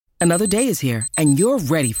Another day is here, and you're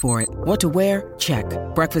ready for it. What to wear? Check.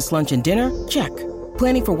 Breakfast, lunch, and dinner? Check.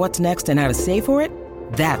 Planning for what's next and how to save for it?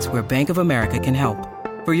 That's where Bank of America can help.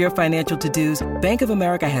 For your financial to-dos, Bank of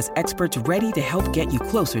America has experts ready to help get you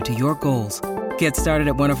closer to your goals. Get started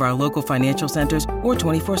at one of our local financial centers or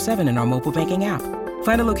 24/7 in our mobile banking app.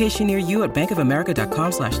 Find a location near you at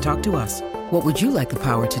bankofamerica.com/talktous. What would you like the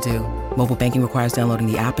power to do? Mobile banking requires downloading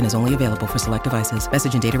the app and is only available for select devices.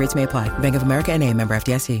 Message and data rates may apply. Bank of America N.A., member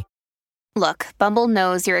FDIC. Look, Bumble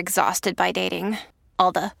knows you're exhausted by dating.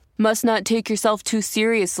 All the must not take yourself too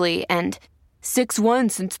seriously and 6'1"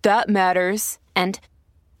 since that matters. And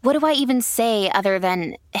what do I even say other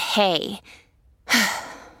than, hey?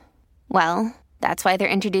 Well, that's why they're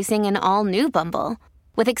introducing an all-new Bumble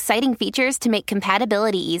with exciting features to make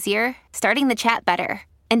compatibility easier, starting the chat better,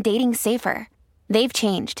 and dating safer. They've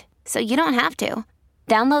changed, so you don't have to.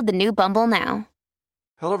 Download the new Bumble now.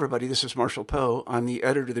 Hello, everybody. This is Marshall Poe. I'm the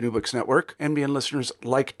editor of the New Books Network. NBN listeners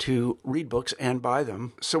like to read books and buy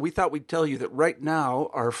them. So we thought we'd tell you that right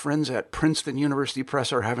now, our friends at Princeton University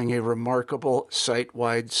Press are having a remarkable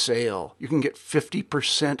site-wide sale. You can get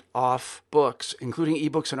 50% off books, including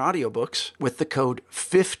ebooks and audiobooks, with the code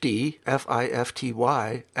 50,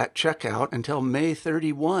 F-I-F-T-Y, at checkout until May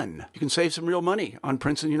 31. You can save some real money on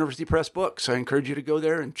Princeton University Press books. I encourage you to go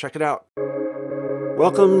there and check it out.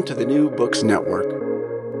 Welcome to the New Books Network.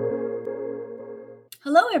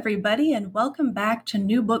 Hello, everybody, and welcome back to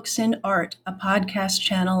New Books in Art, a podcast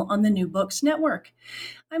channel on the New Books Network.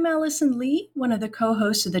 I'm Allison Lee, one of the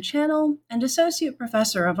co-hosts of the channel and Associate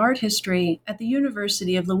Professor of Art History at the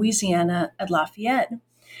University of Louisiana at Lafayette.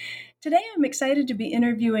 Today, I'm excited to be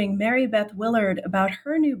interviewing Mary Beth Willard about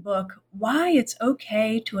her new book, Why It's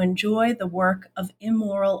Okay to Enjoy the Work of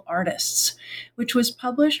Immoral Artists, which was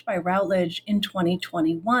published by Routledge in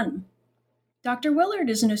 2021. Dr. Willard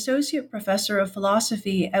is an associate professor of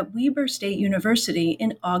philosophy at Weber State University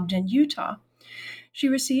in Ogden, Utah. She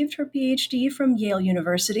received her PhD from Yale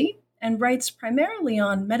University and writes primarily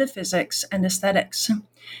on metaphysics and aesthetics.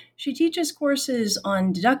 She teaches courses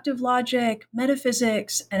on deductive logic,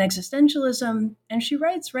 metaphysics, and existentialism, and she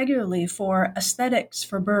writes regularly for Aesthetics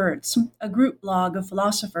for Birds, a group blog of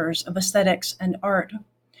philosophers of aesthetics and art.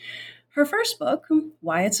 Her first book,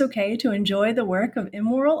 Why It's Okay to Enjoy the Work of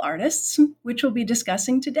Immoral Artists, which we'll be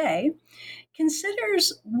discussing today,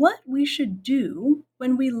 considers what we should do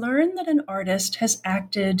when we learn that an artist has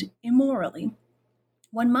acted immorally.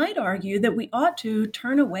 One might argue that we ought to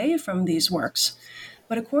turn away from these works,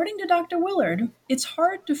 but according to Dr. Willard, it's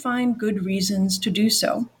hard to find good reasons to do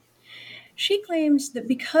so. She claims that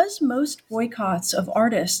because most boycotts of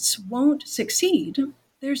artists won't succeed,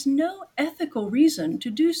 there's no ethical reason to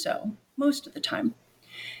do so most of the time.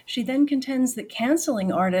 She then contends that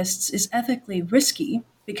canceling artists is ethically risky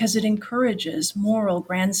because it encourages moral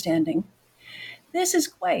grandstanding. This is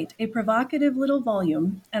quite a provocative little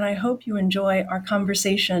volume, and I hope you enjoy our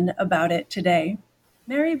conversation about it today.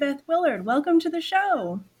 Mary Beth Willard, welcome to the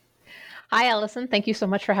show. Hi, Allison. Thank you so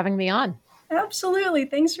much for having me on. Absolutely.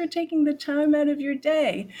 Thanks for taking the time out of your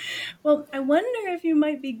day. Well, I wonder if you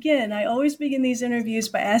might begin. I always begin these interviews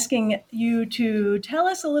by asking you to tell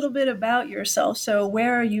us a little bit about yourself. So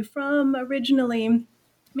where are you from originally?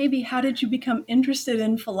 Maybe how did you become interested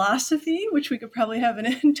in philosophy, which we could probably have an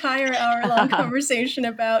entire hour-long conversation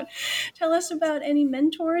about. Tell us about any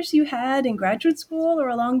mentors you had in graduate school or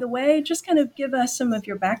along the way. Just kind of give us some of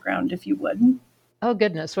your background, if you would. Oh,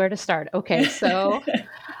 goodness, where to start? Okay, so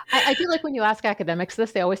I feel like when you ask academics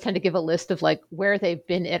this, they always tend to give a list of like where they've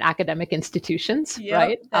been at academic institutions,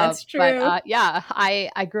 right? That's true. But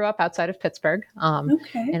I grew up outside of Pittsburgh,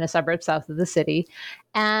 in a suburb south of the city.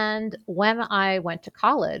 And when I went to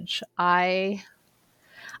college, I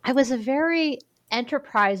was a very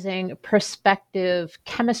enterprising, prospective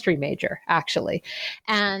chemistry major, actually.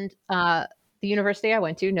 And the university I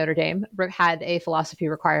went to, Notre Dame, had a philosophy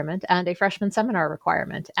requirement and a freshman seminar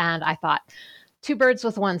requirement. And I thought, two birds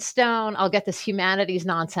with one stone, I'll get this humanities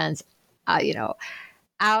nonsense,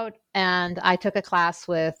 out. And I took a class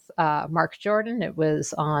with Mark Jordan. It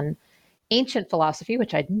was on ancient philosophy,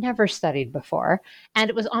 which I'd never studied before. And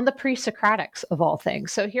it was on the pre-Socratics of all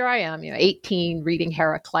things. So here I am, 18, reading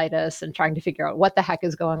Heraclitus and trying to figure out what the heck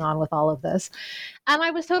is going on with all of this. And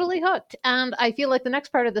I was totally hooked. And I feel like the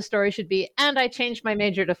next part of the story should be, and I changed my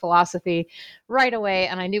major to philosophy right away.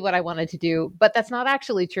 And I knew what I wanted to do, but that's not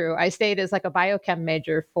actually true. I stayed as like a biochem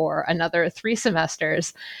major for another 3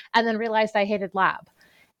 semesters and then realized I hated lab.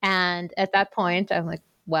 And at that point, I'm like,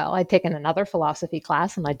 well, I'd taken another philosophy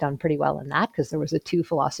class and I'd done pretty well in that because there was a 2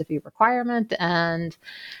 philosophy requirement. And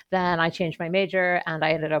then I changed my major and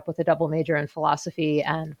I ended up with a double major in philosophy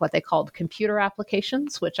and what they called computer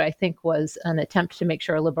applications, which I think was an attempt to make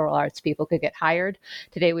sure liberal arts people could get hired.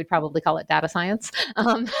 Today, we'd probably call it data science.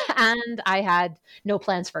 And I had no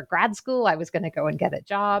plans for grad school. I was going to go and get a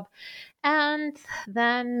job. And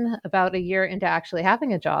then about a year into actually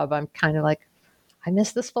having a job, I'm kind of like, I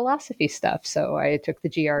miss this philosophy stuff. So I took the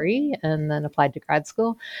GRE and then applied to grad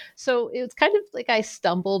school. So it was kind of like I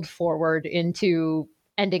stumbled forward into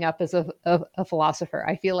ending up as a philosopher.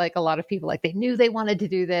 I feel like a lot of people, like they knew they wanted to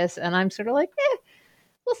do this. And I'm sort of like,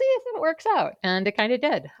 we'll see if it works out. And it kind of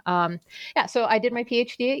did. So I did my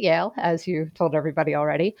PhD at Yale, as you told everybody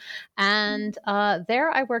already. And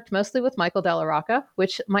there I worked mostly with Michael Della Rocca,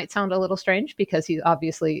 which might sound a little strange because he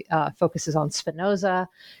obviously focuses on Spinoza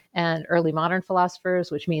and early modern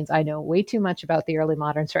philosophers, which means I know way too much about the early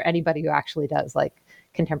moderns for anybody who actually does like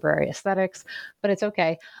contemporary aesthetics, but it's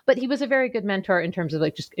okay. But he was a very good mentor in terms of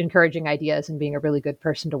like just encouraging ideas and being a really good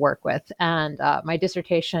person to work with. And my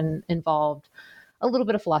dissertation involved a little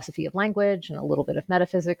bit of philosophy of language and a little bit of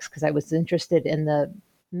metaphysics because I was interested in the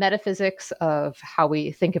metaphysics of how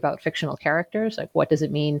we think about fictional characters. Like, what does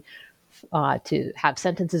it mean to have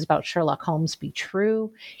sentences about Sherlock Holmes be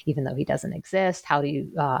true, even though he doesn't exist? How do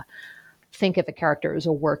you think of a character as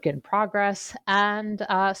a work in progress? And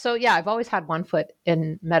I've always had one foot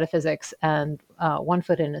in metaphysics and one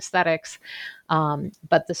foot in aesthetics.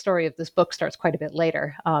 But the story of this book starts quite a bit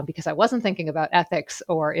later because I wasn't thinking about ethics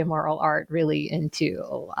or immoral art really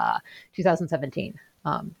until 2017.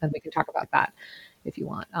 And we can talk about that if you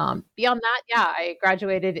want. Beyond that, I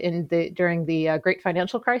graduated during the great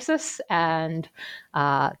financial crisis and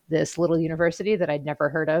this little university that I'd never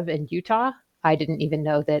heard of in Utah. I didn't even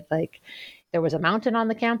know that like there was a mountain on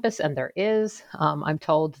the campus, and there is. I'm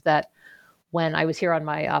told that when I was here on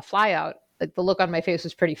my flyout, like the look on my face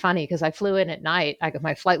was pretty funny because I flew in at night.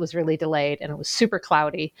 My flight was really delayed and it was super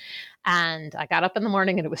cloudy. And I got up in the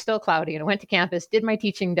morning and it was still cloudy. And I went to campus, did my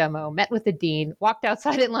teaching demo, met with the dean, walked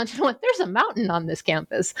outside at lunch and went, there's a mountain on this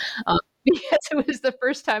campus. Because it was the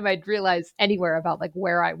first time I'd realized anywhere about like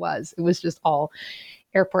where I was. It was just all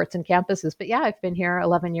airports and campuses. But I've been here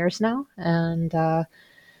 11 years now and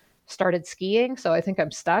started skiing. So I think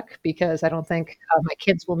I'm stuck because I don't think my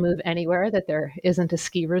kids will move anywhere that there isn't a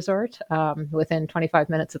ski resort within 25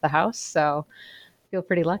 minutes of the house. So I feel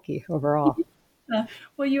pretty lucky overall.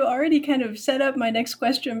 Well, you already kind of set up my next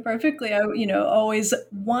question perfectly. I, always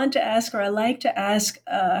want to ask, or I like to ask,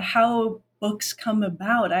 how books come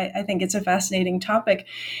about. I think it's a fascinating topic.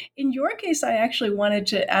 In your case, I actually wanted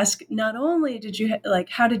to ask, not only did you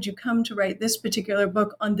how did you come to write this particular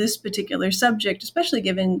book on this particular subject, especially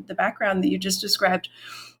given the background that you just described,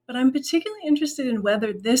 but I'm particularly interested in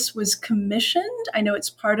whether this was commissioned. I know it's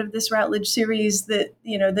part of this Routledge series that,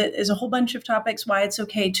 that is a whole bunch of topics, why it's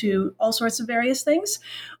okay to all sorts of various things,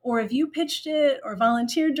 or if you pitched it or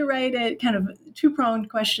volunteered to write it, kind of two-pronged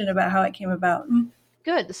question about how it came about.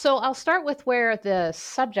 Good. So I'll start with where the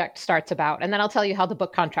subject starts about, and then I'll tell you how the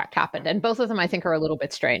book contract happened. And both of them, I think, are a little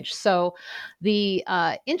bit strange. So the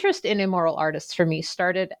interest in immoral artists for me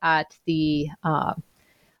started at the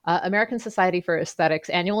American Society for Aesthetics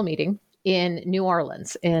annual meeting in New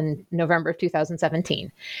Orleans in November of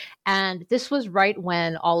 2017. And this was right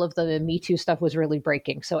when all of the Me Too stuff was really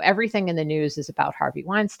breaking. So everything in the news is about Harvey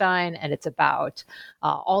Weinstein, and it's about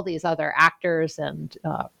all these other actors and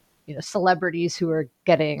celebrities who are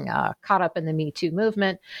getting caught up in the Me Too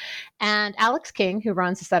movement. And Alex King, who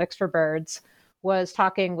runs Aesthetics for Birds, was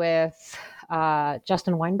talking with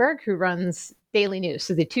Justin Weinberg, who runs Daily News,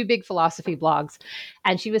 so the two big philosophy blogs.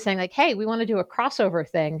 And she was saying like, hey, we want to do a crossover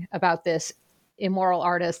thing about this immoral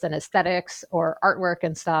artist and aesthetics or artwork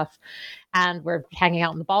and stuff. And we're hanging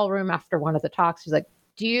out in the ballroom after one of the talks. She's like,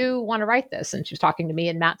 do you want to write this? And she was talking to me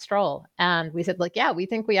and Matt Stroll. And we said like, yeah, we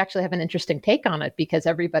think we actually have an interesting take on it because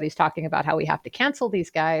everybody's talking about how we have to cancel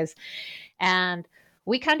these guys. And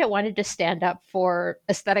we kind of wanted to stand up for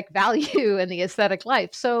aesthetic value and the aesthetic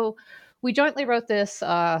life. So we jointly wrote this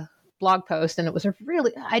blog post, and it was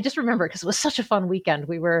I just remember because it was such a fun weekend.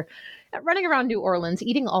 We were running around New Orleans,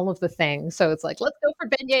 eating all of the things. So it's like, let's go for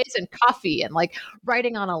beignets and coffee and like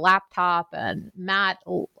writing on a laptop. And Matt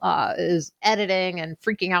is editing and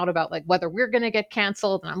freaking out about like whether we're going to get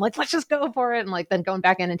canceled. And I'm like, let's just go for it. And like then going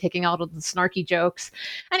back in and taking out all the snarky jokes.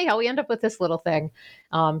 Anyhow, we end up with this little thing.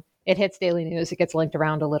 it hits daily news, it gets linked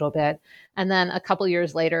around a little bit. And then a couple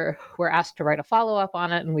years later, we're asked to write a follow-up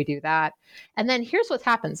on it, and we do that. And then here's what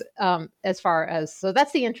happens so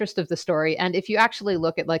that's the interest of the story. And if you actually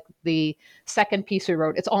look at like the second piece we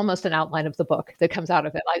wrote, it's almost an outline of the book that comes out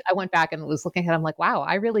of it. I went back and was looking at it, I'm like, wow,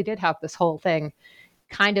 I really did have this whole thing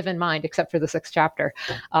kind of in mind, except for the 6th chapter,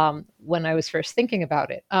 when I was first thinking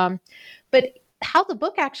about it. But how the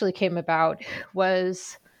book actually came about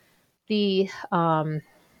was the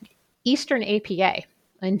Eastern APA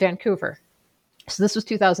in Vancouver. So this was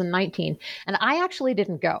 2019. And I actually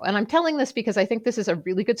didn't go. And I'm telling this because I think this is a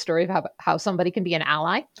really good story of how somebody can be an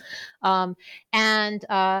ally. Matt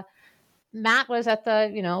was at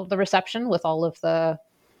the reception with all of the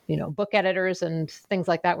book editors and things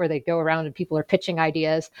like that, where they go around and people are pitching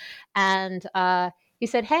ideas. And he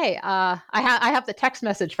said, hey, I have the text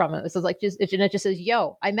message from him. It says it just says,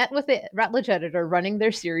 yo, I met with the Routledge editor running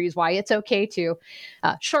their series, Why It's Okay To.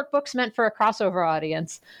 Short books meant for a crossover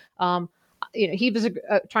audience. He was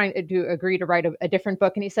trying to agree to write a different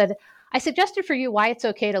book. And he said, I suggested for you Why It's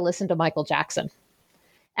Okay to Listen to Michael Jackson.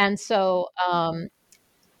 And so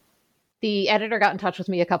the editor got in touch with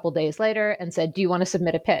me a couple days later and said, do you want to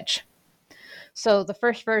submit a pitch? So the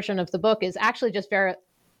first version of the book is actually just very,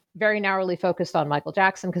 very narrowly focused on Michael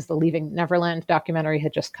Jackson, because the Leaving Neverland documentary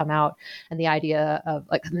had just come out. And the idea of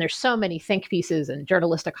and there's so many think pieces and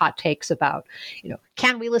journalistic hot takes about,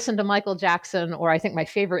 can we listen to Michael Jackson? Or I think my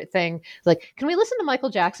favorite thing is can we listen to Michael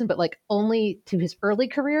Jackson, but only to his early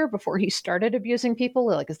career before he started abusing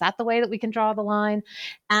people? Is that the way that we can draw the line?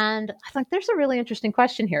 And I think there's a really interesting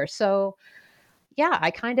question here. So yeah,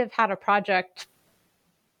 I kind of had a project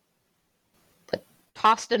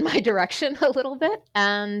tossed in my direction a little bit,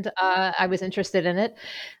 and I was interested in it.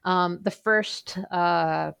 The first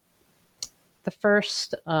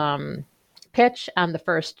pitch and the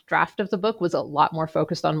first draft of the book was a lot more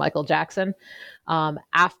focused on Michael Jackson.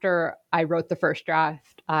 After I wrote the first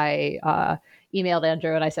draft, I emailed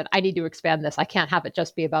Andrew and I said, I need to expand this. I can't have it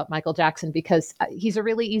just be about Michael Jackson, because he's a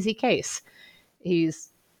really easy case. He's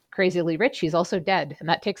crazily rich. He's also dead. And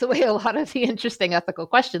that takes away a lot of the interesting ethical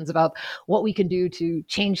questions about what we can do to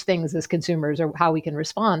change things as consumers or how we can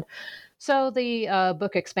respond. So the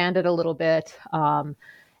book expanded a little bit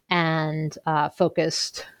and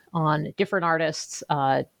focused on different artists,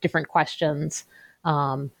 different questions.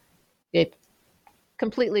 It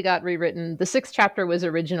completely got rewritten. The 6th chapter was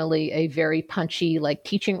originally a very punchy,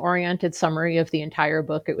 teaching-oriented summary of the entire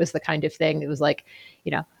book. It was the kind of thing, it was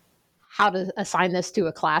how to assign this to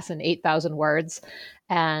a class in 8,000 words.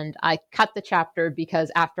 And I cut the chapter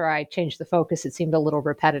because after I changed the focus, it seemed a little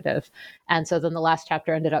repetitive. And so then the last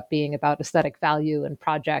chapter ended up being about aesthetic value and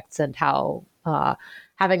projects, and how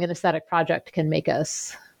having an aesthetic project can make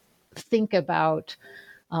us think about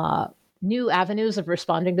new avenues of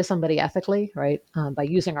responding to somebody ethically, right? By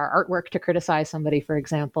using our artwork to criticize somebody, for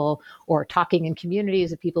example, or talking in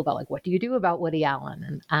communities of people about what do you do about Woody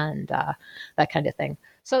Allen and that kind of thing.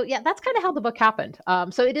 So yeah, that's kind of how the book happened.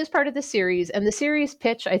 So it is part of the series, and the series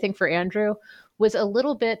pitch, I think, for Andrew was a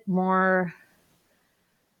little bit more,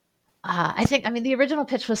 the original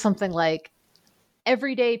pitch was something like,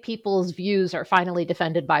 everyday people's views are finally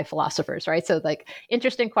defended by philosophers, right? So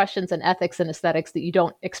interesting questions in ethics and aesthetics that you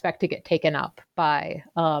don't expect to get taken up by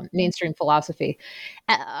mainstream philosophy.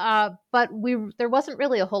 But there wasn't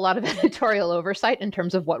really a whole lot of editorial oversight in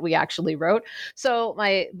terms of what we actually wrote. So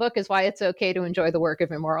my book is Why It's Okay to Enjoy the Work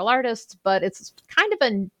of Immoral Artists, but it's kind of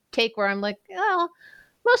a take where I'm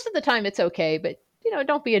most of the time it's okay, but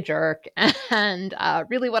don't be a jerk. And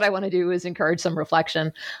really what I want to do is encourage some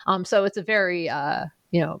reflection. So it's a very,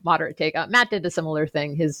 moderate take. Matt did a similar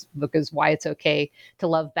thing. His book is Why It's Okay to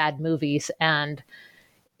Love Bad Movies. And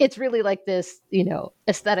it's really this,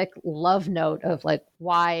 aesthetic love note of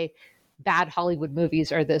why bad Hollywood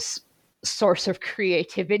movies are this source of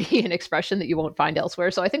creativity and expression that you won't find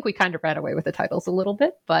elsewhere. So I think we kind of ran away with the titles a little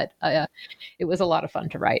bit, but it was a lot of fun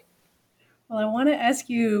to write. Well, I want to ask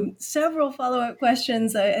you several follow-up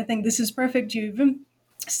questions. I think this is perfect. You've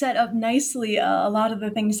set up nicely a lot of the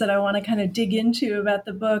things that I want to kind of dig into about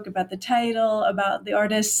the book, about the title, about the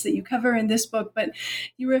artists that you cover in this book. But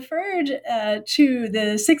you referred to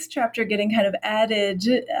the 6th chapter getting kind of added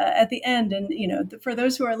at the end. And, for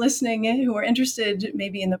those who are listening, who are interested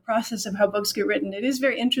maybe in the process of how books get written, it is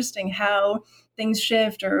very interesting how things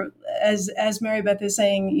shift, or as Mary Beth is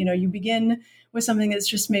saying, you begin with something that's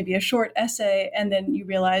just maybe a short essay, and then you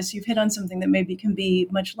realize you've hit on something that maybe can be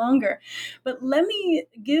much longer. But let me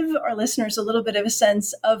give our listeners a little bit of a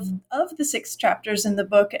sense of the 6 chapters in the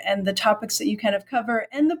book and the topics that you kind of cover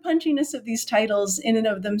and the punchiness of these titles in and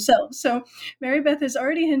of themselves. So Mary Beth has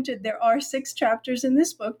already hinted there are 6 chapters in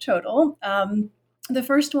this book total. The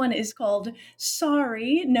first one is called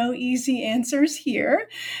Sorry, No Easy Answers Here.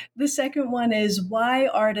 The second one is Why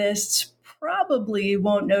Artists Probably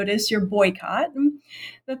Won't Notice Your Boycott.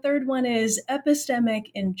 The third one is Epistemic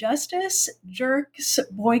Injustice, Jerks,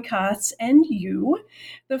 Boycotts, and You.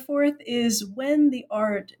 The fourth is When the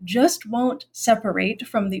Art Just Won't Separate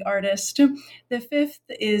from the Artist. The fifth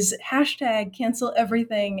is hashtag Cancel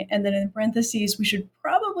Everything. And then in parentheses, we should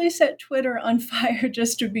probably set Twitter on fire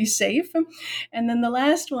just to be safe. And then the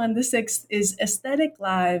last one, the sixth, is Aesthetic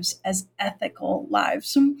Lives as Ethical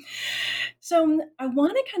Lives. So I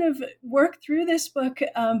want to kind of work through this book,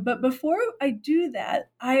 but before I do that,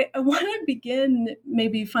 I want to begin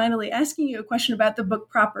maybe finally asking you a question about the book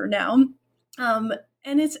proper now.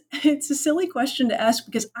 And it's a silly question to ask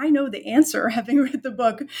because I know the answer having read the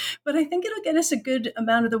book, but I think it'll get us a good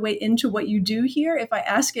amount of the way into what you do here if I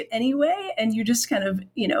ask it anyway, and you just kind of,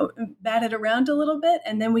 bat it around a little bit,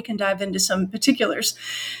 and then we can dive into some particulars.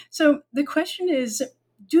 So the question is,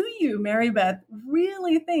 do you, Mary Beth,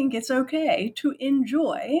 really think it's okay to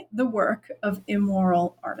enjoy the work of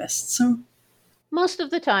immoral artists? Most of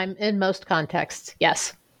the time, in most contexts,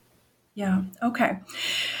 yes. Yeah, okay.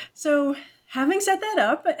 So having set that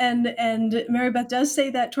up, and Mary Beth does say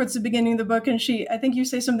that towards the beginning of the book, and I think you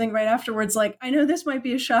say something right afterwards, like, I know this might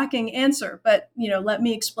be a shocking answer, but, let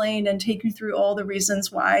me explain and take you through all the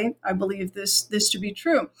reasons why I believe this to be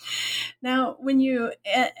true. Now, when you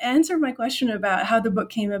answered my question about how the book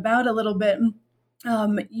came about a little bit,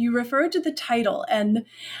 you referred to the title, and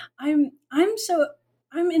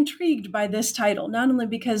I'm intrigued by this title, not only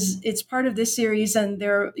because it's part of this series and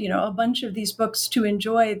there are, a bunch of these books to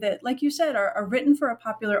enjoy that, like you said, are written for a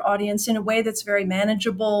popular audience in a way that's very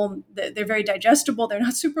manageable. They're very digestible. They're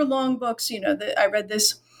not super long books. I read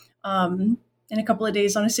this in a couple of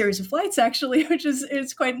days on a series of flights, actually, which is,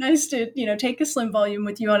 it's quite nice to, take a slim volume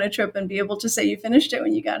with you on a trip and be able to say you finished it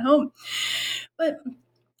when you got home. But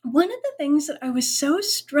one of the things that I was so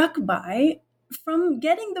struck by from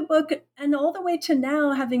getting the book and all the way to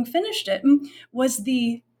now having finished it was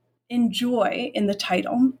the enjoy in the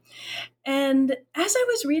title. And as I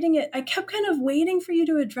was reading it, I kept kind of waiting for you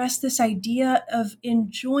to address this idea of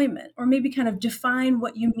enjoyment, or maybe kind of define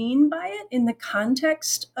what you mean by it in the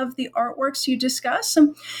context of the artworks you discuss.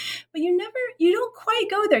 But you don't quite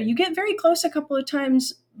go there. You get very close a couple of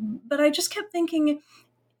times, but I just kept thinking,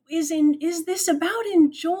 is this about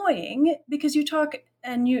enjoying? Because you talk,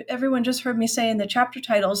 and everyone just heard me say in the chapter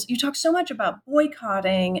titles, you talk so much about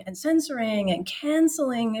boycotting and censoring and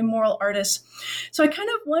canceling immoral artists. So I kind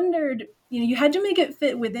of wondered, you had to make it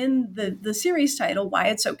fit within the series title, Why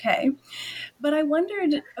It's Okay. But I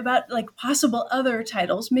wondered about possible other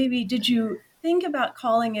titles. Maybe did you think about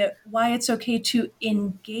calling it Why It's Okay to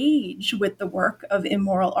Engage with the Work of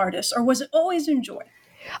Immoral Artists, or was it always enjoy?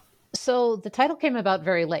 So the title came about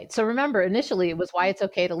very late. So remember, initially it was Why It's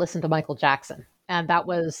Okay to Listen to Michael Jackson. And that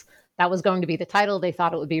was going to be the title. They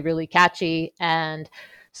thought it would be really catchy. And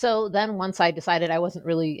so then once I decided I wasn't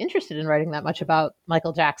really interested in writing that much about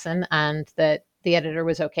Michael Jackson and that the editor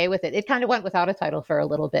was okay with it, it kind of went without a title for a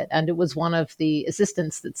little bit. And it was one of the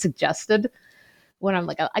assistants that suggested, when I'm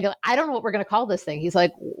like, I don't know what we're going to call this thing. He's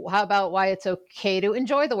like, how about Why It's Okay to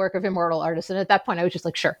Enjoy the Work of Immoral Artists? And at that point I was just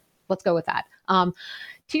like, sure, let's go with that.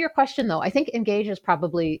 To your question, though, I think engage is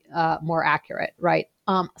probably more accurate, right?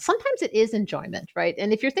 Sometimes it is enjoyment, right?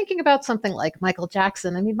 And if you're thinking about something like Michael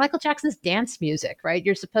Jackson, I mean, Michael Jackson's dance music, right?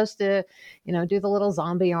 You're supposed to, do the little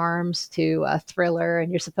zombie arms to Thriller,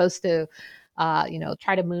 and you're supposed to,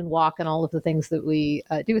 try to moonwalk and all of the things that we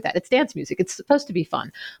do with that. It's dance music. It's supposed to be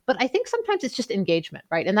fun. But I think sometimes it's just engagement,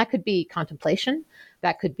 right? And that could be contemplation.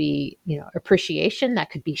 That could be, appreciation. That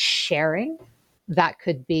could be sharing. That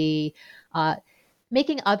could be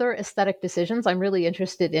making other aesthetic decisions. I'm really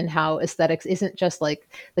interested in how aesthetics isn't just like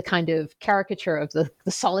the kind of caricature of the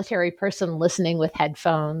solitary person listening with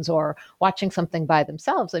headphones or watching something by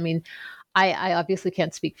themselves. I mean, I obviously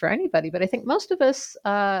can't speak for anybody, but I think most of us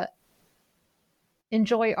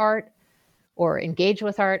enjoy art or engage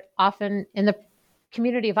with art often in the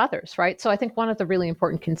community of others, right? So I think one of the really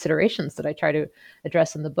important considerations that I try to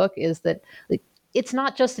address in the book is that it's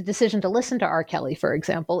not just a decision to listen to R. Kelly, for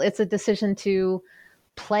example. It's a decision to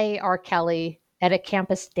play R. Kelly at a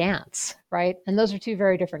campus dance, right? And those are two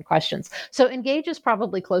very different questions. So engage is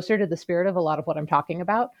probably closer to the spirit of a lot of what I'm talking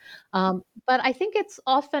about. But I think it's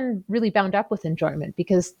often really bound up with enjoyment,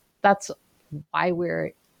 because that's why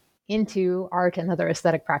we're into art and other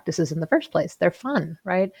aesthetic practices in the first place. They're fun,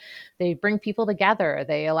 right? They bring people together.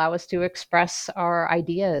 They allow us to express our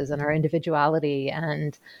ideas and our individuality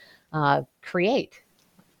and create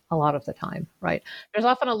a lot of the time, right? There's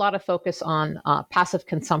often a lot of focus on passive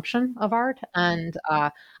consumption of art. And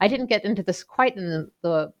I didn't get into this quite in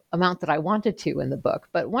the amount that I wanted to in the book.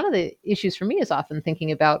 But one of the issues for me is often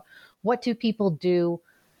thinking about, what do people do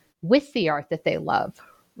with the art that they love,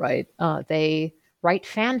 right? They write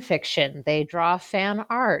fan fiction, they draw fan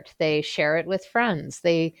art, they share it with friends,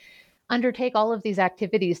 they undertake all of these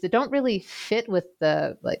activities that don't really fit with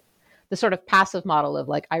the sort of passive model of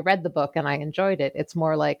like, I read the book and I enjoyed it. It's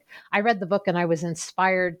more like, I read the book and I was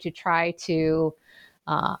inspired to try to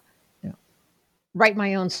write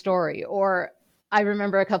my own story. Or I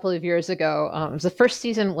remember a couple of years ago, it was the first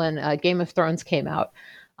season when Game of Thrones came out.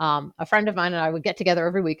 A friend of mine and I would get together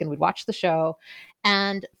every week and we'd watch the show.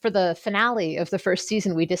 And for the finale of the first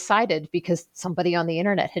season, we decided, because somebody on the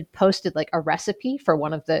internet had posted like a recipe for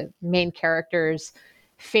one of the main characters'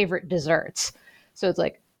 favorite desserts. So it's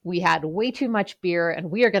like, we had way too much beer and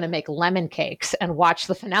we are going to make lemon cakes and watch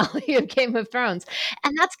the finale of Game of Thrones.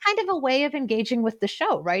 And that's kind of a way of engaging with the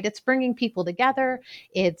show, right? It's bringing people together.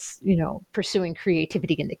 It's, pursuing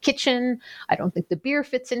creativity in the kitchen. I don't think the beer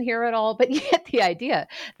fits in here at all, but you get the idea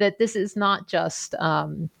that this is not just,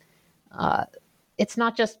 it's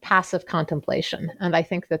not just passive contemplation. And I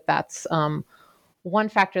think that that's one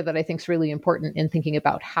factor that I think is really important in thinking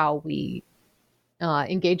about how we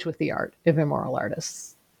engage with the art of immoral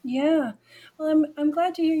artists. Yeah. Well, I'm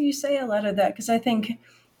glad to hear you say a lot of that, because I think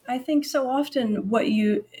so often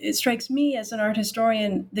it strikes me as an art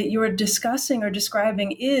historian that you're discussing or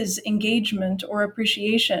describing is engagement or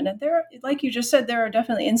appreciation. And there, like you just said, there are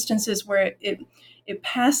definitely instances where it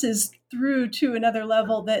passes through to another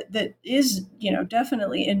level that is,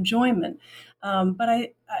 definitely enjoyment. But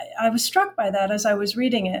I was struck by that as I was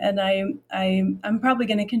reading it, and I'm probably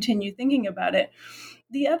going to continue thinking about it.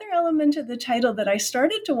 The other element of the title that I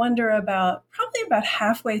started to wonder about, probably about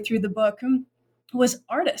halfway through the book, was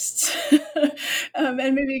artists. And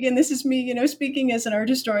maybe, again, this is me, speaking as an art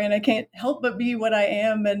historian. I can't help but be what I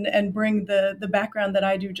am and bring the background that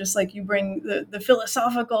I do, just like you bring the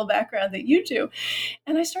philosophical background that you do.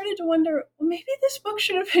 And I started to wonder, well, maybe this book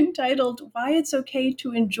should have been titled Why It's Okay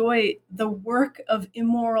to Enjoy the Work of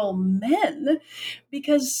Immoral Men,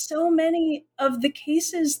 because so many of the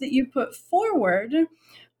cases that you put forward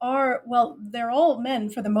are, well, they're all men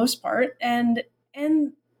for the most part, and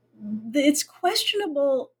it's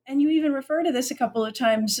questionable, and you even refer to this a couple of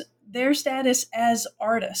times, their status as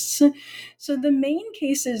artists. So the main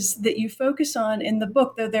cases that you focus on in the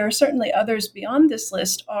book, though there are certainly others beyond this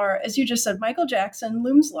list, are, as you just said, Michael Jackson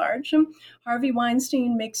looms large. Harvey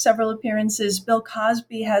Weinstein makes several appearances. Bill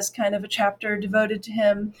Cosby has kind of a chapter devoted to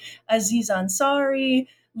him. Aziz Ansari,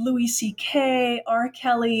 Louis C.K., R.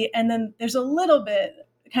 Kelly, and then there's a little bit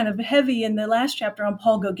kind of heavy in the last chapter on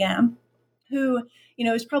Paul Gauguin, who,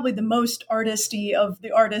 is probably the most artisty of the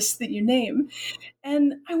artists that you name.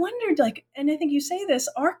 And I wondered, and I think you say this,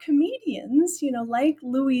 are comedians, like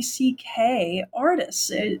Louis C.K., artists?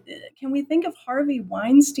 Can we think of Harvey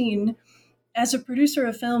Weinstein as a producer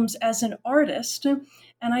of films as an artist? And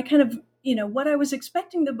I kind of, what I was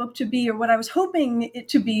expecting the book to be, or what I was hoping it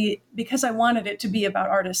to be, because I wanted it to be about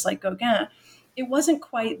artists like Gauguin, it wasn't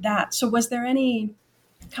quite that. So was there any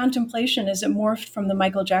contemplation as it morphed from the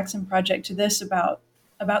Michael Jackson project to this about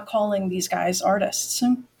calling these guys artists?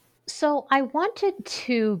 So I wanted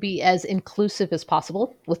to be as inclusive as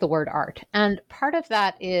possible with the word art. And part of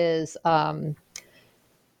that is, because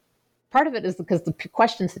the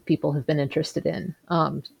questions that people have been interested in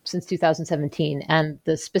since 2017 and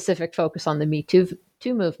the specific focus on the Me Too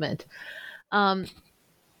movement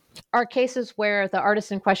are cases where the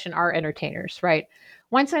artists in question are entertainers, right?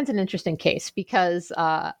 Weinstein's an interesting case because,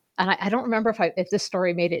 and I don't remember if this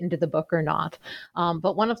story made it into the book or not,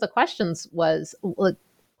 but one of the questions was,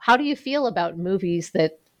 how do you feel about movies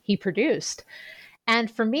that he produced?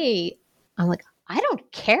 And for me, I'm like, I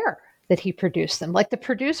don't care that he produced them. Like, the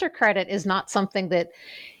producer credit is not something that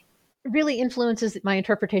really influences my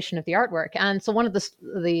interpretation of the artwork. And so one of the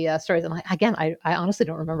stories, and I honestly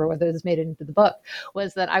don't remember whether this made it into the book,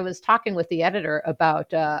 was that I was talking with the editor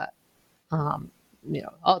about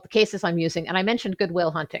all the cases I'm using. And I mentioned Good Will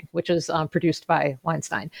Hunting, which was produced by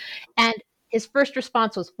Weinstein. And his first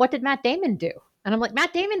response was, what did Matt Damon do? And I'm like,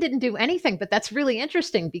 Matt Damon didn't do anything, but that's really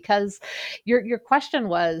interesting because your question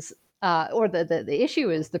was, or the issue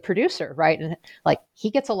is the producer, right? And like he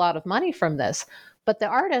gets a lot of money from this, but the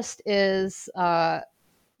artist is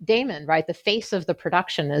Damon, right? The face of the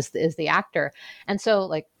production is the actor. And so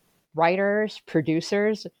like writers,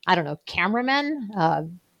 producers, I don't know, cameramen,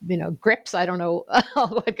 grips, I don't know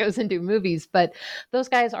what goes into movies, but those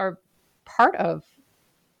guys are part of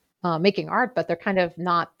making art, but they're kind of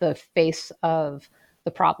not the face of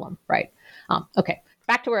the problem, right? Okay.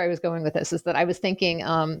 Back to where I was going with this is that I was thinking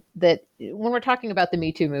that when we're talking about the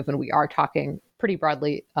Me Too movement, we are talking pretty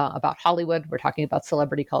broadly about Hollywood. We're talking about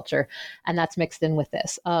celebrity culture, and that's mixed in with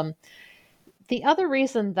this. The other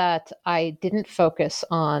reason that I didn't focus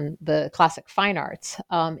on the classic fine arts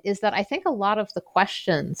is that I think a lot of the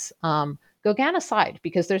questions, Gauguin aside,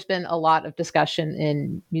 because there's been a lot of discussion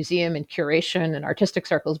in museum and curation and artistic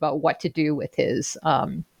circles about what to do with his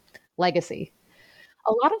legacy.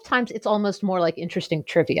 A lot of times it's almost more like interesting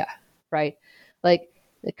trivia, right? Like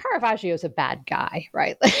Caravaggio is a bad guy,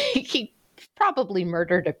 right? Like he probably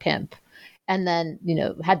murdered a pimp and then,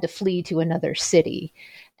 had to flee to another city.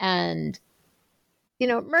 And,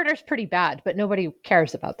 murder's pretty bad, but nobody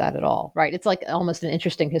cares about that at all, right? It's like almost an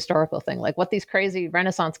interesting historical thing, like what these crazy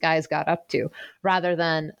Renaissance guys got up to rather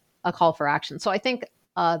than a call for action. So I think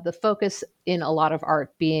the focus in a lot of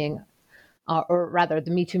art being or rather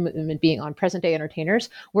the Me Too movement being on present day entertainers,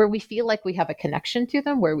 where we feel like we have a connection to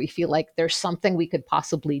them, where we feel like there's something we could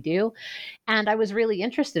possibly do. And I was really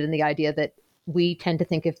interested in the idea that we tend to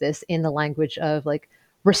think of this in the language of like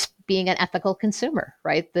being an ethical consumer,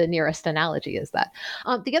 right? The nearest analogy is that.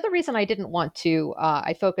 The other reason I didn't want to,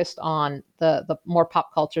 I focused on the more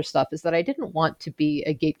pop culture stuff is that I didn't want to be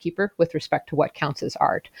a gatekeeper with respect to what counts as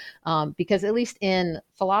art. Because at least in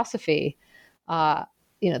philosophy,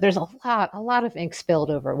 there's a lot of ink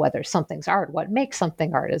spilled over whether something's art, what makes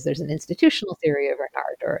something art. Is there's an institutional theory of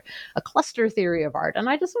art or a cluster theory of art. And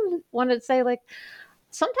I just wanted to say, like,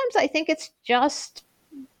 sometimes I think it's just,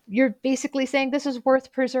 you're basically saying this is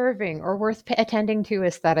worth preserving or worth attending to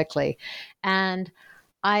aesthetically. And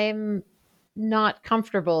I'm not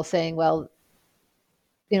comfortable saying, well,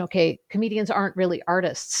 okay, comedians aren't really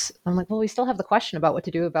artists. I'm like, well, we still have the question about what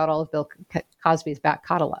to do about all of Bill Cosby's back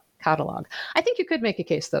catalog. I think you could make a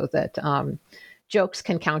case, though, that jokes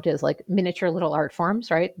can count as like miniature little art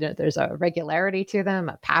forms, right? There's a regularity to them,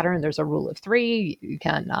 a pattern. There's a rule of three. You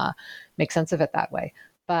can make sense of it that way.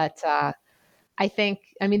 But I think,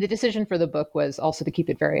 the decision for the book was also to keep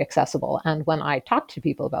it very accessible. And when I talked to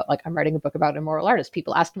people about, like, I'm writing a book about immoral artists,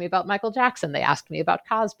 people asked me about Michael Jackson. They asked me about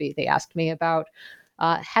Cosby. They asked me about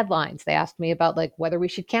headlines. They asked me about like whether we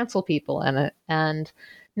should cancel people and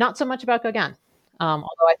not so much about Gauguin.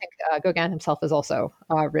 Although I think Gauguin himself is also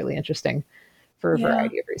really interesting for a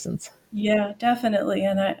variety of reasons. Yeah, definitely.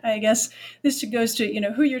 And I guess this goes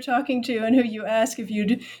to, who you're talking to and who you ask. If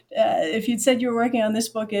you'd said you were working on this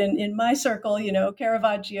book in my circle,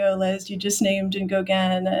 Caravaggio, as you just named, and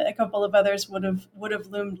Gauguin, a couple of others would have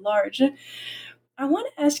loomed large. I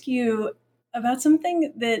want to ask you about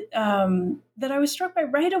something that I was struck by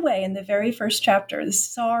right away in the very first chapter.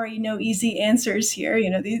 Sorry, no easy answers here.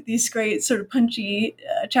 These great sort of punchy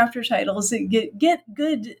chapter titles that get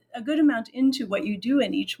a good amount into what you do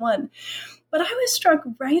in each one. But I was struck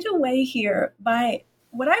right away here by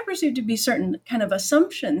what I perceive to be certain kind of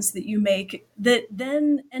assumptions that you make that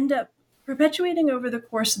then end up perpetuating over the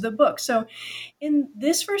course of the book. So in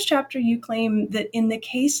this first chapter, you claim that in the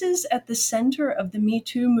cases at the center of the Me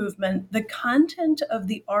Too movement, the content of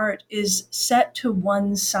the art is set to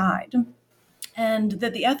one side, and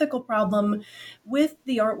that the ethical problem with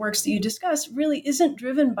the artworks that you discuss really isn't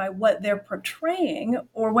driven by what they're portraying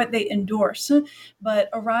or what they endorse, but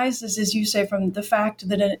arises, as you say, from the fact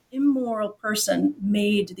that an immoral person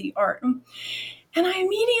made the art. And I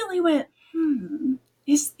immediately went,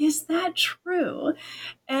 Is that true?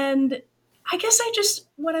 And I guess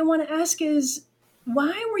what I want to ask is,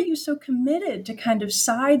 why were you so committed to kind of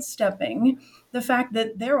sidestepping the fact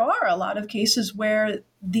that there are a lot of cases where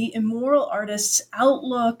the immoral artist's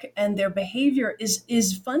outlook and their behavior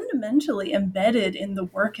is fundamentally embedded in the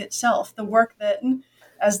work itself, the work that,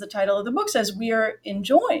 as the title of the book says, we are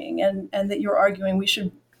enjoying and that you're arguing we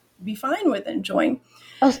should be fine with enjoying?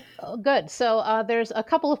 Oh, good. So there's a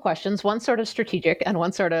couple of questions, one sort of strategic and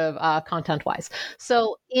one sort of content-wise.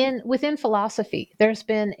 So within philosophy, there's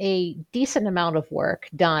been a decent amount of work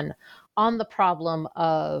done on the problem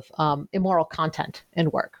of immoral content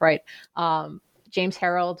in work, right? James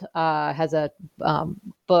Herold has a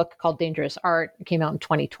book called Dangerous Art. It came out in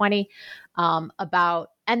 2020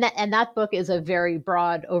 about, and that book is a very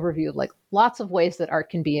broad overview of like lots of ways that art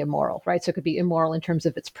can be immoral, right? So it could be immoral in terms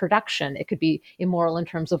of its production. It could be immoral in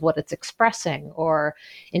terms of what it's expressing, or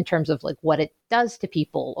in terms of like what it does to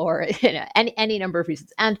people, or any number of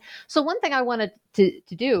reasons. And so one thing I wanted to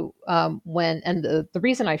do the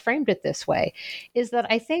reason I framed it this way is that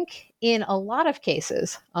I think in a lot of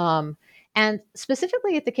cases, and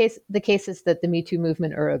specifically at the cases that the Me Too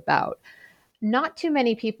movement are about, not too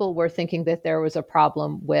many people were thinking that there was a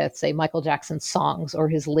problem with, say, Michael Jackson's songs or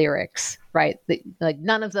his lyrics, right? Like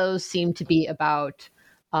none of those seem to be about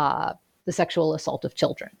the sexual assault of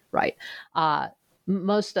children, right?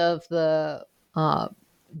 Most of the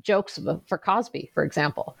jokes for Cosby, for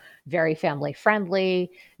example, very family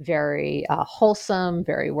friendly, very wholesome,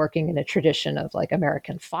 very working in a tradition of like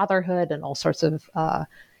American fatherhood and all sorts of,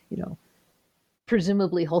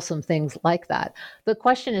 presumably wholesome things like that. The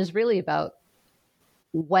question is really about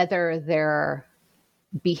whether their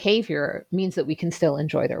behavior means that we can still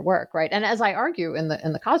enjoy their work, right? And as I argue in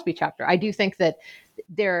the Cosby chapter, I do think that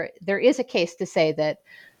there is a case to say that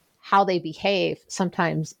how they behave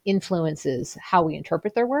sometimes influences how we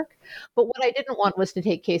interpret their work. But what I didn't want was to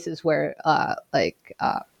take cases where the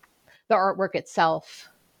artwork itself,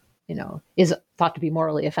 is thought to be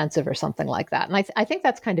morally offensive or something like that. And I think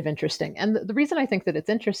that's kind of interesting. And the reason I think that it's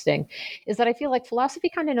interesting is that I feel like philosophy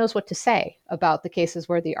kind of knows what to say about the cases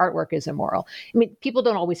where the artwork is immoral. I mean, people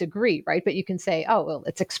don't always agree, right? But you can say, oh, well,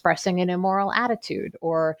 it's expressing an immoral attitude,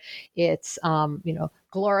 or it's,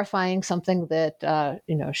 glorifying something that,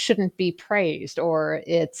 shouldn't be praised, or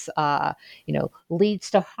it's, leads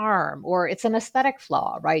to harm, or it's an aesthetic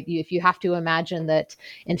flaw, right? If you have to imagine that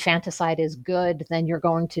infanticide is good, then you're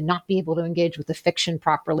going to not be able to engage with the fiction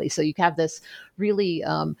properly. So you have this really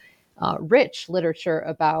rich literature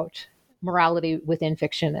about morality within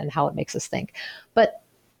fiction and how it makes us think. But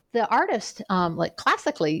the artist, like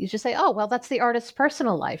classically, you just say, oh, well, that's the artist's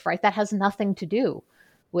personal life, right? That has nothing to do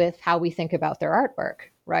with how we think about their artwork,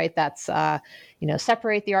 right? That's,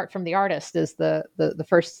 separate the art from the artist is the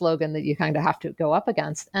first slogan that you kind of have to go up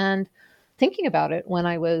against. And thinking about it when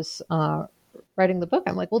I was writing the book,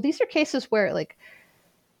 I'm like, well, these are cases where like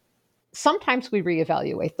sometimes we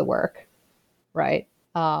reevaluate the work, right?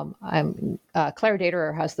 Claire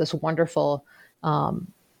Daterer has this wonderful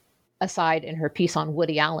aside in her piece on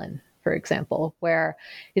Woody Allen, for example, where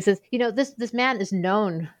he says, this man is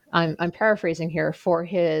known, I'm paraphrasing here, for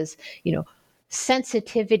his,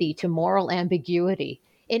 sensitivity to moral ambiguity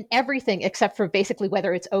in everything except for basically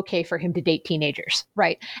whether it's okay for him to date teenagers,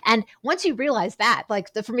 right? And once you realize that,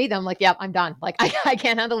 like for me, then I'm like, yeah, I'm done. Like I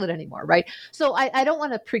can't handle it anymore, right? So I don't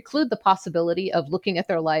want to preclude the possibility of looking at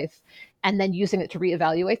their life and then using it to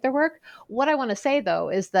reevaluate their work. What I want to say, though,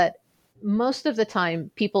 is that most of the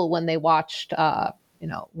time people, when they watched,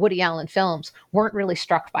 Woody Allen films, weren't really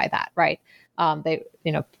struck by that, right?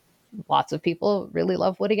 Lots of people really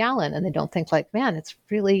love Woody Allen, and they don't think like, man, it's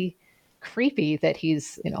really creepy that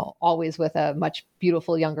he's, always with a much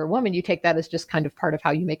beautiful younger woman. You take that as just kind of part of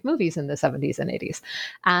how you make movies in the 70s and 80s.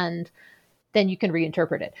 And then you can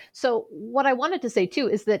reinterpret it. So what I wanted to say too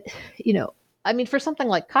is that, for something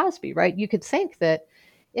like Cosby, right, you could think that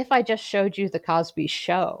if I just showed you the Cosby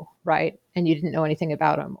Show, right, and you didn't know anything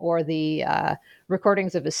about him, or the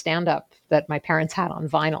recordings of his stand-up that my parents had on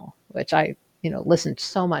vinyl, which I, listened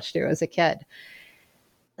so much to as a kid,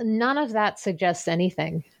 none of that suggests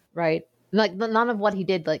anything, right? Like none of what he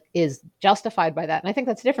did like is justified by that. And I think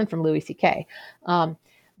that's different from Louis C.K.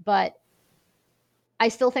 But I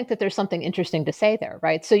still think that there's something interesting to say there,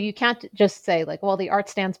 right? So you can't just say like, well, the art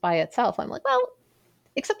stands by itself. I'm like, well,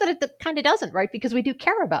 except that it kind of doesn't, right? Because we do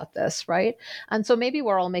care about this, right? And so maybe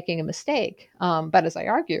we're all making a mistake. But as I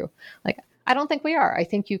argue, like, I don't think we are. I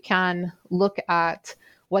think you can look at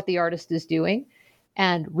what the artist is doing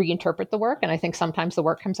and reinterpret the work. And I think sometimes the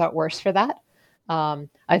work comes out worse for that.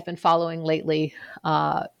 I've been following lately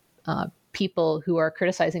people who are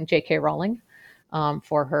criticizing J.K. Rowling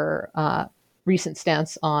for her recent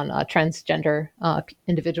stance on transgender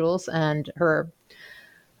individuals and her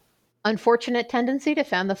unfortunate tendency to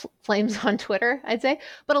fan the flames on Twitter, I'd say.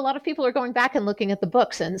 But a lot of people are going back and looking at the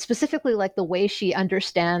books, and specifically like the way she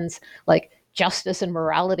understands like justice and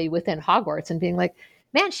morality within Hogwarts, and being like,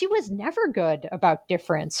 man, she was never good about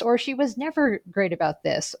difference, or she was never great about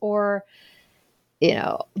this, or,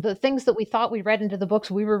 the things that we thought we read into the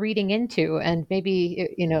books we were reading into, and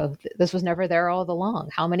maybe, this was never there all along.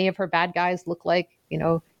 How many of her bad guys look like,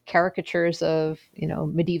 caricatures of,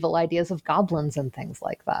 medieval ideas of goblins and things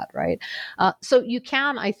like that, right? So you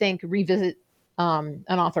can, I think, revisit an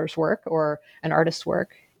author's work or an artist's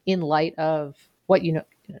work in light of what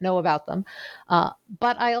know about them.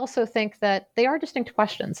 But I also think that they are distinct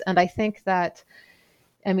questions. And I think that,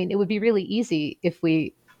 I mean, it would be really easy if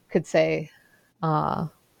we could say,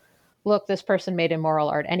 look, this person made immoral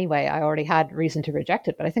art anyway. I already had reason to reject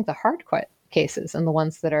it. But I think the hard cases and the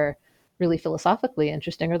ones that are really philosophically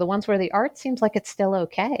interesting are the ones where the art seems like it's still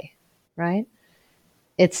okay, right?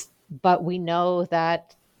 But we know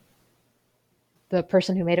that the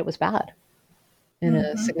person who made it was bad in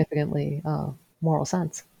a significantly moral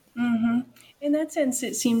sense. In that sense,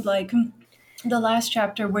 it seemed like the last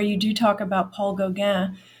chapter where you do talk about Paul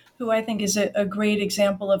Gauguin, who I think is a great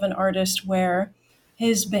example of an artist where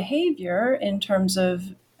his behavior in terms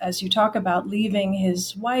of, as you talk about, leaving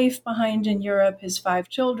his wife behind in Europe, his 5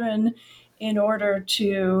 children, in order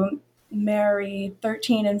to marry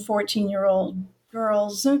 13 and 14-year-old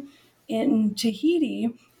girls in Tahiti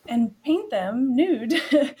and paint them nude.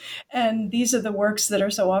 And these are the works that are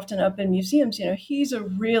so often up in museums. He's a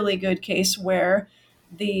really good case where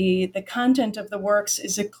the content of the works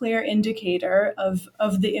is a clear indicator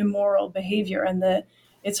of the immoral behavior, and that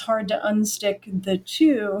it's hard to unstick the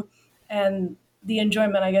two, and the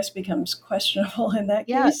enjoyment, I guess, becomes questionable in that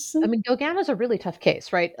case. I mean, Gauguin is a really tough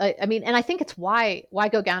case, right? I mean, and I think it's why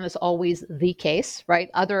Gauguin is always the case, right?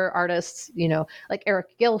 Other artists, like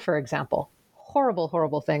Eric Gill, for example,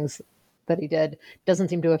 horrible things that he did, doesn't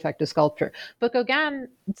seem to affect his sculpture. But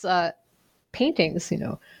Gauguin's paintings,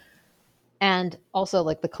 and also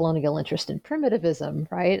like the colonial interest in primitivism,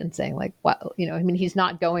 right? And saying like, well, I mean, he's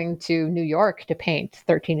not going to New York to paint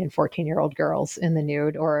 13 and 14-year-old girls in the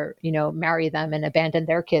nude or, marry them and abandon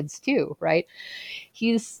their kids too, right?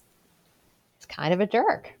 He's kind of a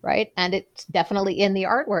jerk, right? And it's definitely in the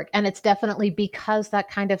artwork. And it's definitely because that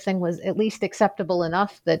kind of thing was at least acceptable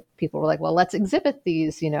enough that people were like, well, let's exhibit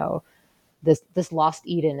these, this lost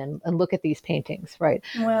Eden and look at these paintings, right?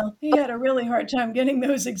 Well, he had a really hard time getting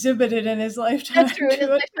those exhibited in his lifetime. That's true.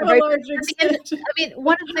 To a large extent. I mean,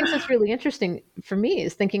 one of the things that's really interesting for me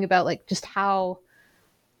is thinking about like just how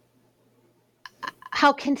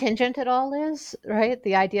contingent it all is, right?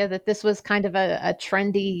 The idea that this was kind of a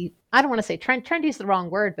trendy, I don't want to say trendy is the wrong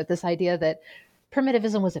word, but this idea that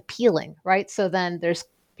primitivism was appealing, right? So then there's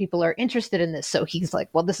people are interested in this. So he's like,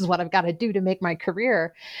 well, this is what I've got to do to make my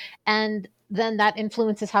career. And then that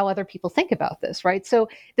influences how other people think about this, right? So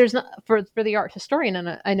there's not, for the art historian,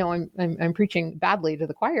 and I know I'm preaching badly to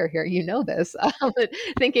the choir here, this, but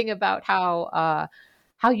thinking about how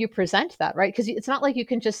you present that, right? Because it's not like you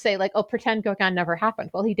can just say like, oh, pretend Gauguin never happened.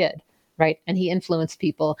 Well, he did, right? And he influenced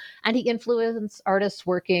people, and he influenced artists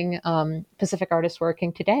working, Pacific artists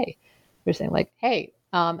working today. They're saying like, hey,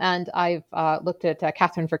 and I've looked at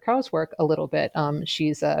Catherine Vercoe's work a little bit.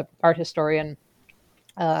 She's an art historian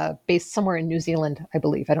based somewhere in New Zealand, I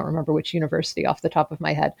believe. I don't remember which university off the top of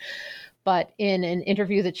my head. But in an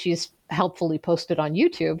interview that she's helpfully posted on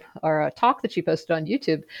YouTube, or a talk that she posted on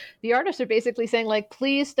YouTube, the artists are basically saying like,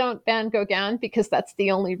 please don't ban Gauguin, because that's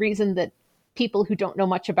the only reason that people who don't know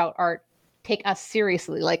much about art take us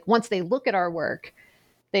seriously. Like once they look at our work,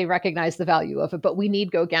 they recognize the value of it. But we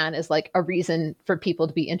need Gauguin as like a reason for people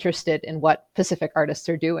to be interested in what Pacific artists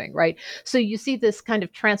are doing, right? So you see this kind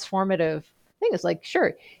of transformative thing. It's like,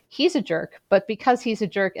 sure, he's a jerk, but because he's a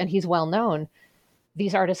jerk and he's well known,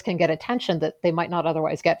 these artists can get attention that they might not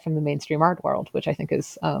otherwise get from the mainstream art world, which I think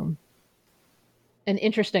is an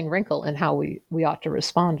interesting wrinkle in how we ought to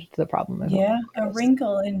respond to the problem. Yeah, a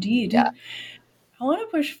wrinkle indeed. Yeah. I want to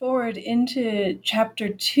push forward into chapter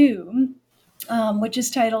 2, which is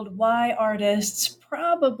titled Why Artists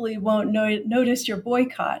Probably Won't Notice Your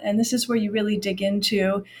Boycott. And this is where you really dig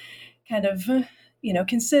into kind of,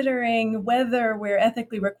 considering whether we're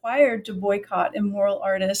ethically required to boycott immoral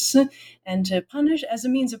artists and to punish as a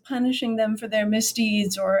means of punishing them for their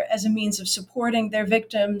misdeeds, or as a means of supporting their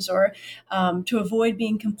victims, or to avoid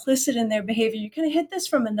being complicit in their behavior. You kind of hit this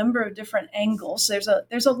from a number of different angles. There's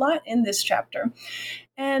a lot in this chapter.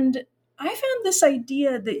 And I found this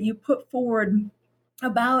idea that you put forward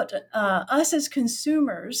about us as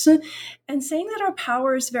consumers and saying that our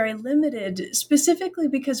power is very limited, specifically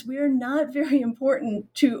because we're not very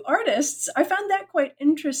important to artists. I found that quite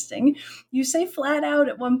interesting. You say flat out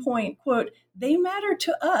at one point, quote, "They matter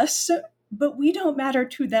to us, but we don't matter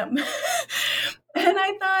to them." And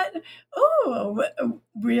I thought, oh,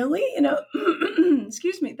 really?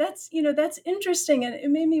 Excuse me. That's interesting. And it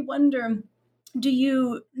made me wonder, Do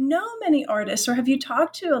you know many artists, or have you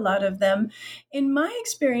talked to a lot of them? In my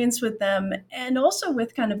experience with them, and also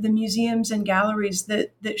with kind of the museums and galleries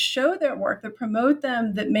that show their work, that promote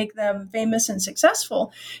them, that make them famous and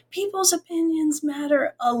successful, people's opinions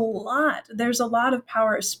matter a lot. There's a lot of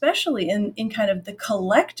power, especially in kind of the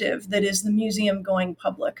collective that is the museum going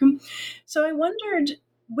public. So I wondered,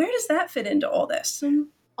 where does that fit into all this?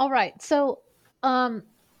 All right. So,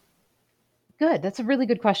 good. That's a really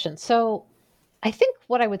good question. So, I think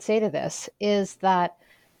what I would say to this is that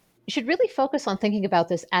you should really focus on thinking about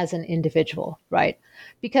this as an individual, right?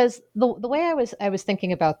 Because the way I was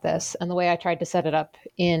thinking about this, and the way I tried to set it up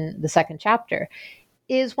in the second chapter,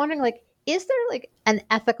 is wondering, like, is there like an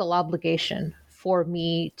ethical obligation for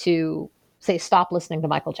me to say stop listening to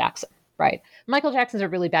Michael Jackson, right? Michael Jackson's a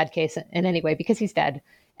really bad case in any way because he's dead,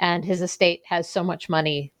 and his estate has so much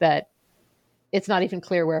money that it's not even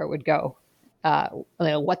clear where it would go.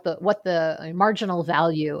 What the marginal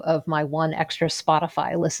value of my one extra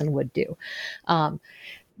Spotify listen would do.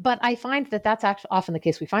 But I find that that's actually often the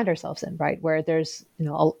case we find ourselves in, right? Where there's,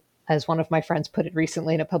 as one of my friends put it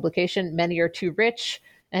recently in a publication, many are too rich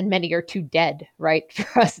and many are too dead, right?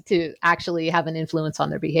 For us to actually have an influence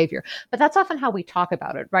on their behavior. But that's often how we talk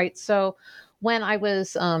about it, right? So when I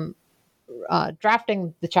was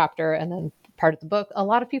drafting the chapter and then part of the book, a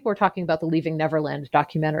lot of people were talking about the Leaving Neverland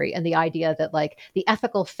documentary and the idea that like the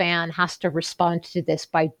ethical fan has to respond to this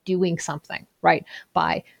by doing something, right?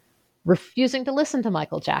 By refusing to listen to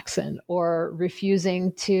Michael Jackson or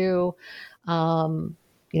refusing to,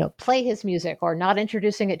 play his music or not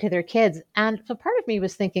introducing it to their kids. And so part of me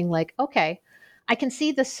was thinking like, okay, I can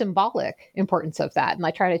see the symbolic importance of that. And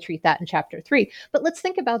I try to treat that in chapter 3. But let's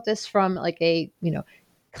think about this from like a,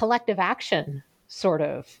 collective action sort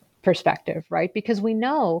of perspective, right? Because we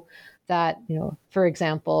know that, for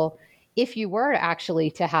example, if you were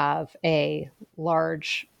actually to have a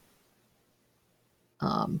large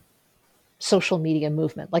social media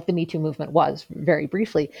movement, like the Me Too movement was very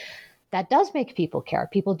briefly, that does make people care.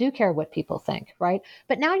 People do care what people think, right?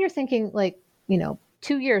 But now you're thinking like, 2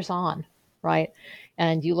 years on, right?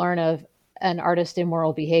 And you learn of an artist's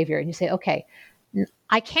immoral behavior and you say, okay,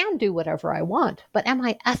 I can do whatever I want, but am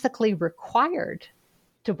I ethically required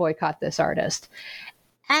to boycott this artist?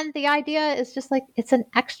 And the idea is just like, it's an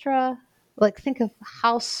extra, like, think of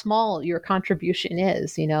how small your contribution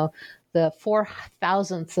is, the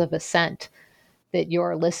 4,000ths of a cent that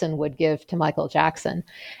your listen would give to Michael Jackson.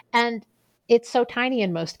 And it's so tiny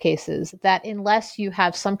in most cases that unless you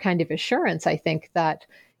have some kind of assurance, I think that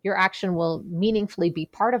your action will meaningfully be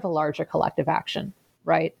part of a larger collective action,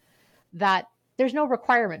 right? That there's no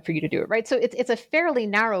requirement for you to do it, right? So it's a fairly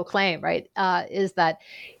narrow claim, right? Is that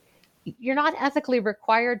you're not ethically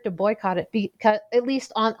required to boycott it because at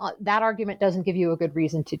least on that argument doesn't give you a good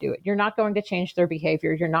reason to do it. You're not going to change their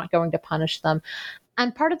behavior. You're not going to punish them.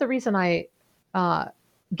 And part of the reason I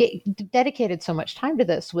dedicated so much time to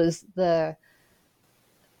this was the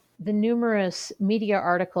numerous media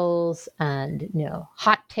articles and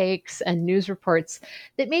hot takes and news reports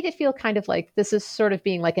that made it feel kind of like this is sort of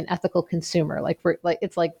being like an ethical consumer,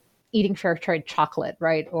 it's like eating fair trade chocolate,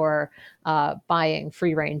 right? Or buying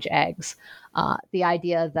free range eggs. The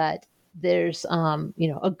idea that there's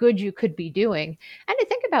a good you could be doing, and to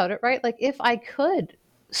think about it, right? Like if I could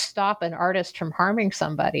stop an artist from harming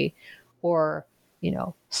somebody, or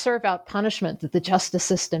serve out punishment that the justice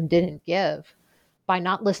system didn't give by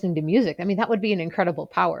not listening to music. I mean, that would be an incredible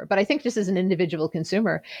power. But I think just as an individual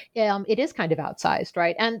consumer, it is kind of outsized,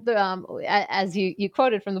 right? And as you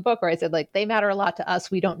quoted from the book, where I said, like, they matter a lot to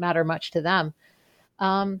us. We don't matter much to them.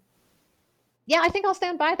 Yeah, I think I'll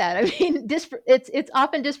stand by that. I mean, it's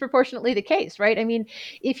often disproportionately the case, right? I mean,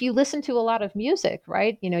 if you listen to a lot of music,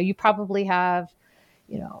 right, you probably have,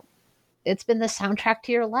 it's been the soundtrack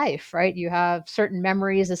to your life, right? You have certain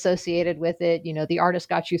memories associated with it. The artist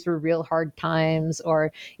got you through real hard times,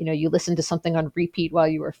 or, you listened to something on repeat while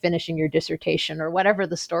you were finishing your dissertation, or whatever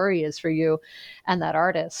the story is for you and that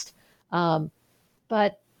artist.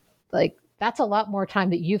 But like, that's a lot more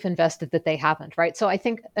time that you've invested that they haven't, right? So I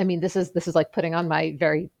think, this is like putting on my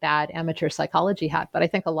very bad amateur psychology hat, but I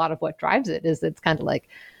think a lot of what drives it is it's kind of like,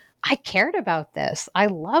 I cared about this. I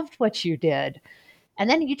loved what you did. And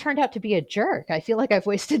then you turned out to be a jerk. I feel like I've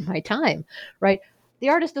wasted my time, right? The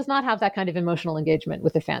artist does not have that kind of emotional engagement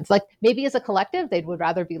with their fans. Like maybe as a collective, they would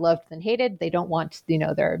rather be loved than hated. They don't want,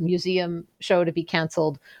 their museum show to be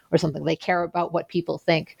canceled or something. They care about what people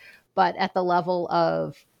think. But at the level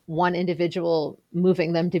of one individual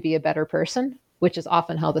moving them to be a better person, which is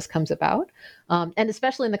often how this comes about. And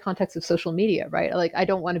especially in the context of social media, right? Like I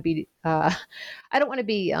don't want to be, how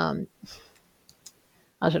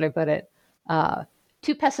should I put it?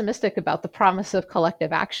 too pessimistic about the promise of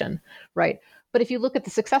collective action, right? But if you look at the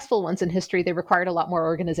successful ones in history, they required a lot more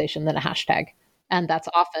organization than a hashtag. And that's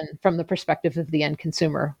often from the perspective of the end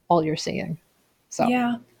consumer, all you're seeing. So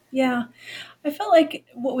Yeah. I felt like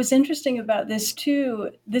what was interesting about this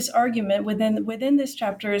too, this argument within this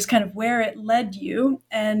chapter is kind of where it led you.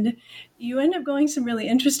 And you end up going some really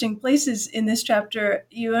interesting places in this chapter.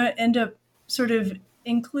 You end up sort of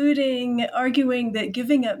arguing that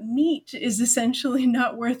giving up meat is essentially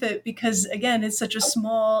not worth it because, again, it's such a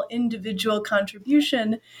small individual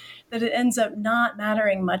contribution that it ends up not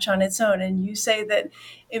mattering much on its own. And you say that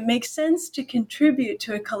it makes sense to contribute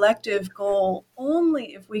to a collective goal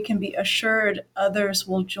only if we can be assured others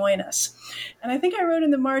will join us. And I think I wrote in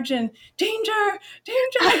the margin, danger.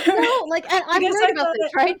 No, like, I'm worried about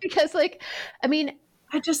this, right? Because, like, I mean,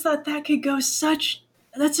 I just thought that could go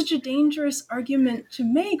that's such a dangerous argument to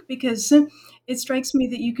make because it strikes me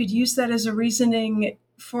that you could use that as a reasoning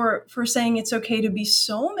for saying it's okay to be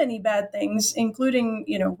so many bad things, including,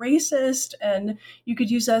 racist, and you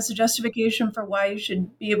could use that as a justification for why you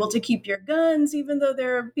should be able to keep your guns, even though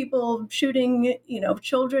there are people shooting,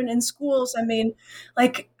 children in schools. I mean,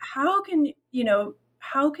 like, how can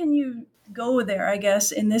you go there, I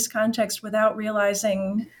guess, in this context without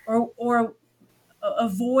realizing or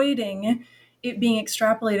avoiding it being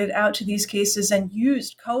extrapolated out to these cases and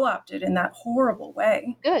co-opted in that horrible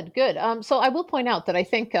way. Good. So I will point out that I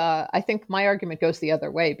think my argument goes the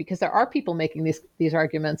other way because there are people making these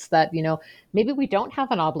arguments that, maybe we don't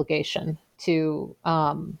have an obligation to,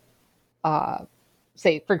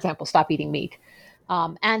 say, for example, stop eating meat.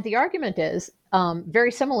 And the argument is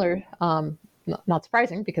very similar, not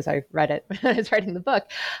surprising because I read it when I was writing the book,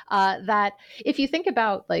 that if you think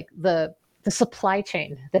about like the supply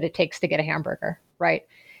chain that it takes to get a hamburger, right?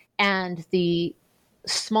 And the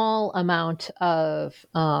small amount of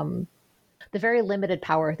the very limited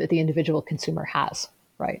power that the individual consumer has,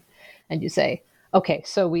 right? And you say, okay,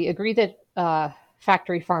 so we agree that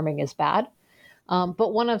factory farming is bad,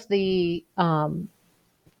 but one of the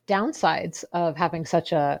downsides of having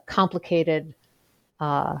such a complicated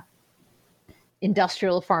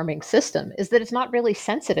industrial farming system is that it's not really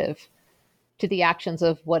sensitive to the actions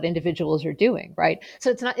of what individuals are doing, right?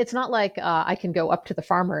 So it's not like I can go up to the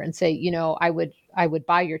farmer and say, I would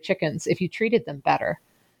buy your chickens if you treated them better,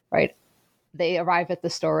 right? They arrive at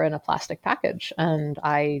the store in a plastic package, and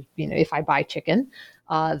if I buy chicken,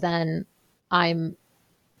 then I'm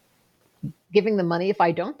giving them money. If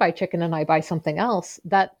I don't buy chicken and I buy something else,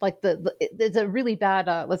 that like it's a really bad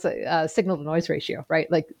let's say signal to noise ratio,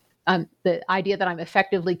 right? Like the idea that I'm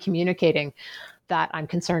effectively communicating that I'm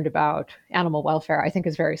concerned about animal welfare, I think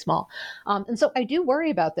is very small. And so I do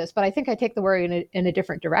worry about this, but I think I take the worry in a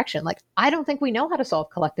different direction. Like, I don't think we know how to solve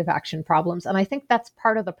collective action problems. And I think that's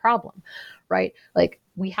part of the problem, right? Like,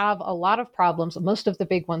 we have a lot of problems, most of the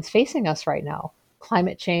big ones facing us right now: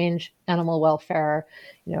 climate change, animal welfare,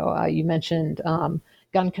 you mentioned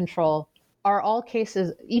gun control, are all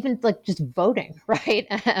cases, even like just voting, right?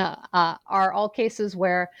 Are all cases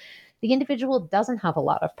where the individual doesn't have a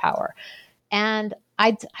lot of power. And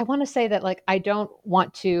I want to say that, like, I don't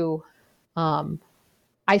want to,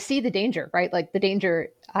 I see the danger, right? Like the danger,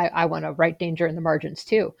 I want to write danger in the margins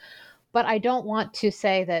too. But I don't want to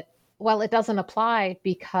say that, well, it doesn't apply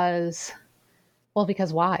because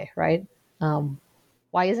why, right?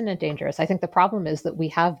 Why isn't it dangerous? I think the problem is that we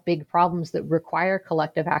have big problems that require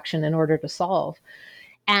collective action in order to solve.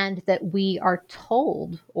 And that we are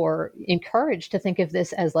told or encouraged to think of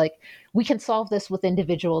this as like, we can solve this with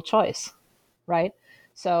individual choice. Right?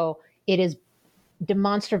 So it is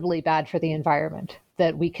demonstrably bad for the environment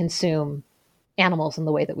that we consume animals in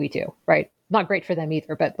the way that we do, right? Not great for them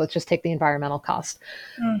either, but let's just take the environmental cost.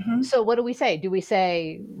 Mm-hmm. So what do we say? Do we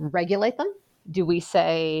say regulate them? Do we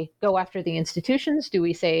say go after the institutions? Do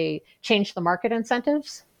we say change the market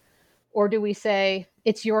incentives? Or do we say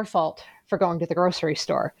it's your fault for going to the grocery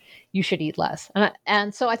store? You should eat less.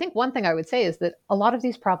 And so I think one thing I would say is that a lot of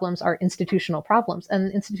these problems are institutional problems,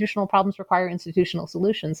 and institutional problems require institutional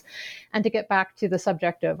solutions. And to get back to the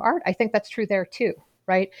subject of art, I think that's true there too,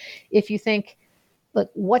 right? If you think,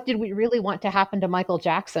 look, what did we really want to happen to Michael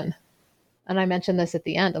Jackson? And I mentioned this at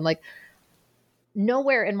the end. I'm like,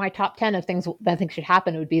 nowhere in my top 10 of things that I think should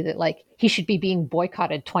happen would be that, like, he should be being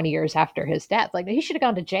boycotted 20 years after his death. Like, he should have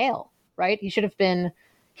gone to jail, right? He should have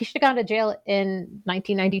gone to jail in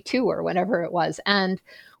 1992 or whenever it was. And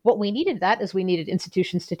what we needed we needed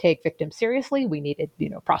institutions to take victims seriously. We needed,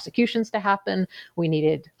 prosecutions to happen. We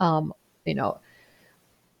needed, we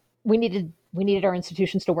needed our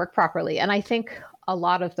institutions to work properly. And I think a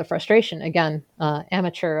lot of the frustration, again,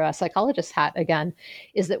 amateur psychologist hat again,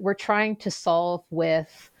 is that we're trying to solve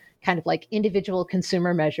with kind of like individual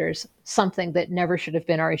consumer measures, something that never should have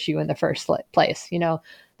been our issue in the first place.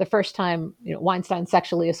 The first time Weinstein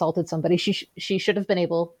sexually assaulted somebody, she should have been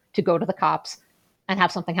able to go to the cops and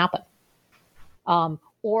have something happen.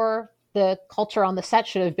 Or the culture on the set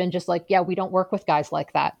should have been just like, yeah, we don't work with guys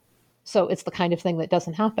like that. So it's the kind of thing that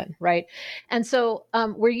doesn't happen, right? And so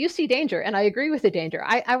where you see danger, and I agree with the danger,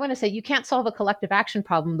 I want to say you can't solve a collective action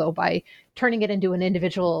problem, though, by turning it into an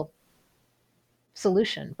individual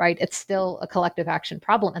solution, right? It's still a collective action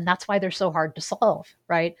problem. And that's why they're so hard to solve,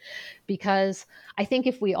 right? Because I think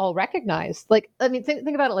if we all recognize, think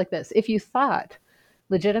about it like this. If you thought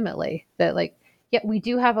legitimately that we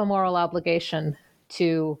do have a moral obligation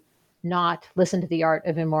to not listen to the art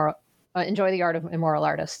of enjoy the art of immoral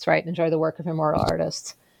artists, right? Enjoy the work of immoral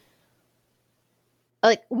artists.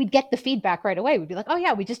 We'd get the feedback right away. We'd be like, oh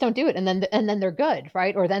yeah, we just don't do it. And then they're good,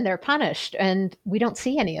 right? Or then they're punished. And we don't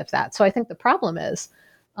see any of that. So I think the problem is,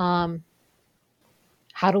 how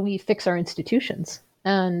do we fix our institutions?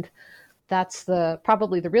 And that's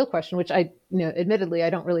probably the real question, which admittedly, I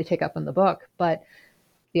don't really take up in the book, but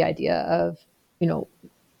the idea of,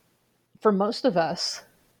 for most of us,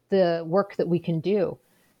 the work that we can do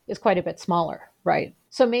is quite a bit smaller, right?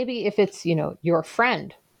 So maybe if it's, your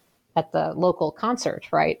friend at the local concert,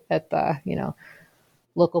 right? At the,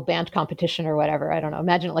 local band competition or whatever. I don't know.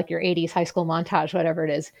 Imagine it like your 80s high school montage, whatever it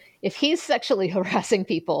is. If he's sexually harassing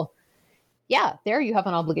people, yeah, there you have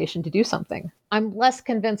an obligation to do something. I'm less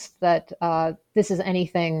convinced that this is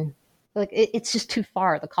anything, it's just too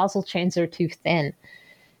far. The causal chains are too thin.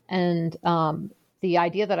 And the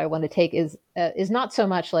idea that I want to take is not so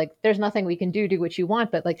much like there's nothing we can do what you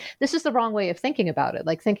want, but this is the wrong way of thinking about it.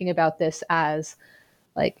 Thinking about this as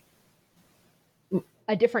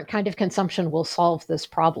a different kind of consumption will solve this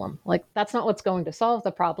problem. That's not what's going to solve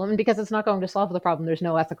the problem. And because it's not going to solve the problem, there's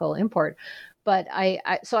no ethical import. But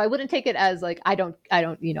so I wouldn't take it as I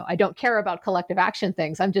don't care about collective action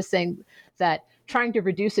things. I'm just saying that trying to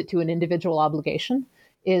reduce it to an individual obligation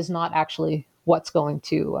is not actually what's going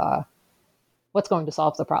to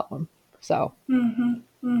solve the problem. So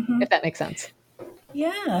if that makes sense.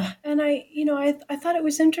 Yeah. And I thought it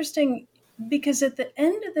was interesting because at the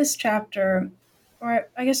end of this chapter, or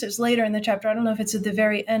I guess it's later in the chapter, I don't know if it's at the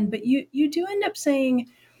very end, but you do end up saying,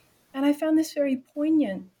 and I found this very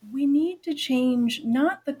poignant, we need to change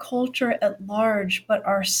not the culture at large, but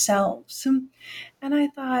ourselves. And I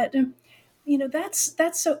thought,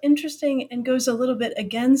 that's so interesting and goes a little bit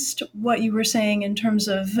against what you were saying in terms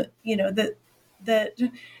of, that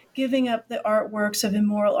giving up the artworks of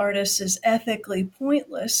immoral artists is ethically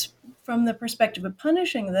pointless from the perspective of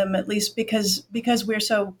punishing them, at least because we're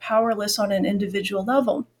so powerless on an individual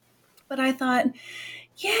level. But I thought,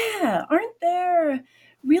 yeah, aren't there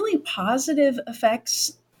really positive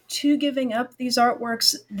effects to giving up these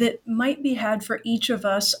artworks that might be had for each of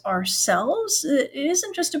us ourselves? It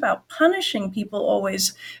isn't just about punishing people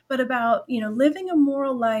always, but about, living a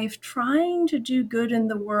moral life, trying to do good in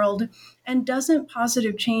the world. And doesn't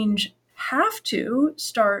positive change have to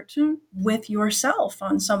start with yourself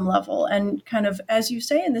on some level? And kind of, as you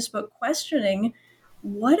say in this book, questioning,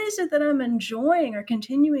 what is it that I'm enjoying or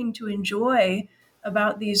continuing to enjoy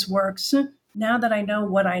about these works now that I know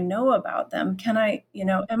what I know about them? Can I,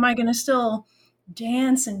 am I going to still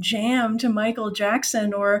dance and jam to Michael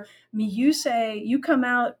Jackson? Or you come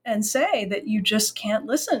out and say that you just can't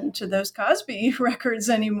listen to those Cosby records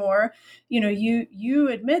anymore. You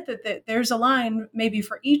admit that there's a line maybe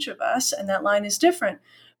for each of us, and that line is different.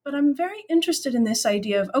 But I'm very interested in this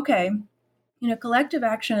idea of, okay, collective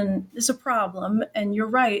action is a problem, and you're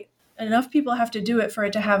right, enough people have to do it for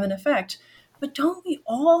it to have an effect. But don't we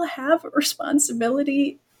all have a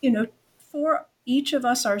responsibility, for each of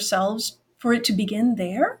us ourselves, for it to begin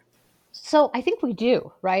there? So I think we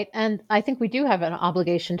do, right? And I think we do have an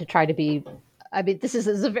obligation to try to be, this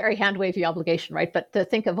is a very hand-wavy obligation, right? But to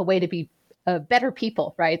think of a way to be better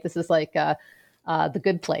people, right? This is like the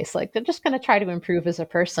good place. They're just going to try to improve as a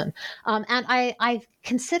person. And I've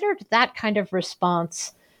considered that kind of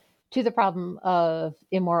response to the problem of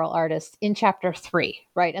immoral artists in chapter 3,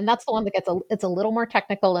 right? And that's the one that it's a little more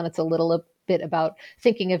technical, and it's a little bit about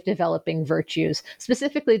thinking of developing virtues,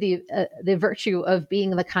 specifically the virtue of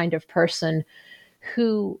being the kind of person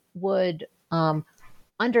who would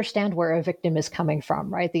understand where a victim is coming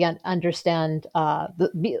from, right? Understand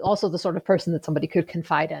also the sort of person that somebody could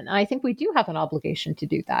confide in. And I think we do have an obligation to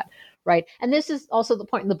do that, right? And this is also the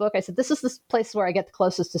point in the book. I said, this is the place where I get the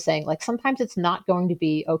closest to saying, sometimes it's not going to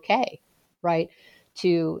be okay, right,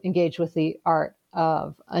 to engage with the art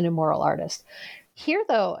of an immoral artist. Here,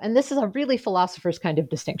 though, and this is a really philosopher's kind of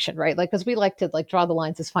distinction, right? Like, because we like to like draw the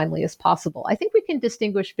lines as finely as possible. I think we can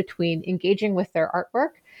distinguish between engaging with their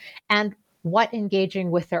artwork and what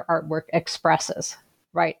engaging with their artwork expresses,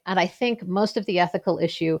 right? And I think most of the ethical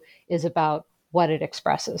issue is about what it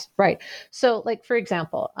expresses, right? So, like, for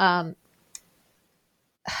example,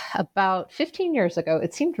 about 15 years ago,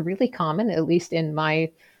 it seemed really common, at least in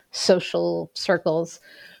my social circles,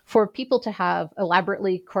 for people to have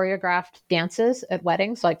elaborately choreographed dances at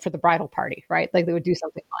weddings, like for the bridal party, right? Like they would do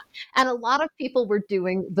something fun. And a lot of people were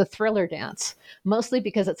doing the Thriller dance, mostly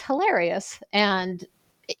because it's hilarious and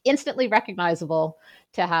instantly recognizable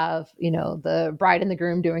to have, the bride and the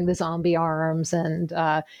groom doing the zombie arms and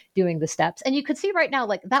doing the steps. And you could see right now,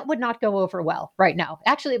 like that would not go over well right now.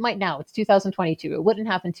 Actually, it might now. It's 2022. It wouldn't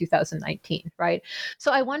have in 2019, right?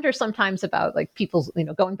 So I wonder sometimes about like people's,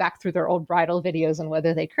 going back through their old bridal videos and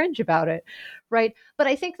whether they cringe about it, right? But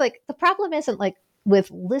I think like the problem isn't like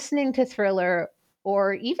with listening to Thriller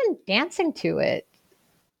or even dancing to it.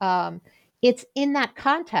 It's in that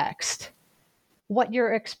context what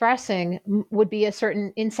you're expressing would be a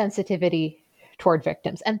certain insensitivity toward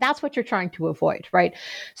victims. And that's what you're trying to avoid, right?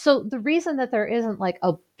 So the reason that there isn't like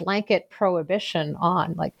a blanket prohibition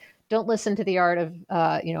on like, don't listen to the art of,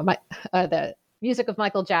 the music of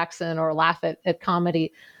Michael Jackson or laugh at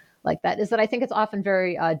comedy like that is that I think it's often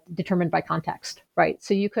very determined by context, right?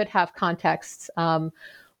 So you could have contexts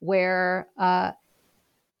where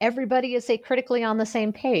everybody is, say, critically on the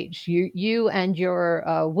same page. You and your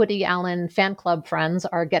Woody Allen fan club friends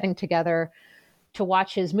are getting together to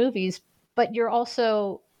watch his movies, but you're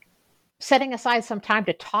also setting aside some time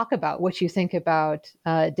to talk about what you think about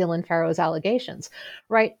Dylan Farrow's allegations,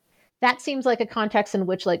 right? That seems like a context in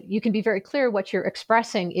which, like, you can be very clear what you're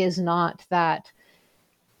expressing is not that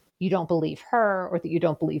you don't believe her or that you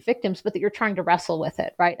don't believe victims, but that you're trying to wrestle with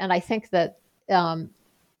it, right? And I think that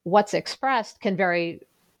what's expressed can vary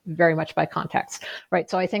very much by context, right?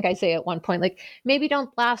 So I think I say at one point, like, maybe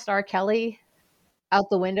don't blast R. Kelly out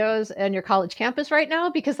the windows on your college campus right now,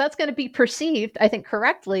 because that's going to be perceived, I think,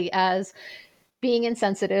 correctly as being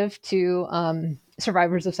insensitive to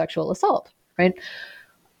survivors of sexual assault, right?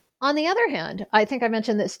 On the other hand, I think I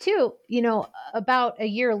mentioned this too, about a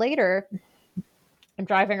year later, I'm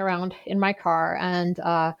driving around in my car and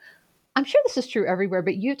I'm sure this is true everywhere,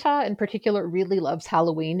 but Utah in particular really loves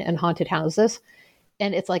Halloween and haunted houses.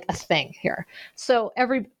 And it's like a thing here. So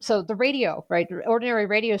the radio, right? The ordinary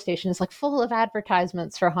radio station is like full of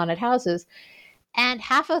advertisements for haunted houses. And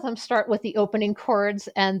half of them start with the opening chords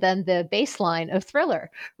and then the bass line of Thriller,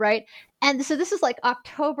 right? And so this is like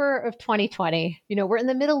October of 2020. We're in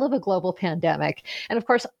the middle of a global pandemic. And of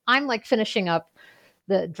course, I'm like finishing up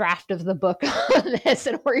the draft of the book on this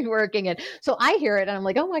and reworking it. So I hear it and I'm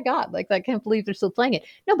like, oh my God, like I can't believe they're still playing it.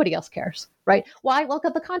 Nobody else cares, right? Why? Well,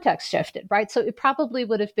 the context shifted, right? So it probably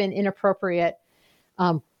would have been inappropriate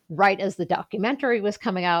right as the documentary was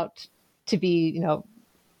coming out to be, I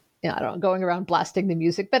don't know, going around blasting the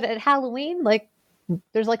music. But at Halloween, like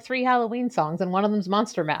there's like 3 Halloween songs and one of them's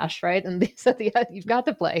Monster Mash, right? And they said you've got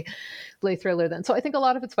to play Thriller then. So I think a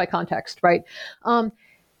lot of it's by context, right?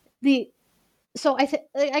 So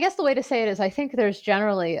I guess the way to say it is I think there's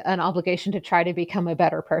generally an obligation to try to become a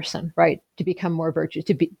better person, right? To become more virtuous,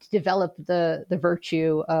 to develop the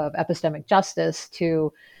virtue of epistemic justice,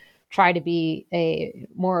 to try to be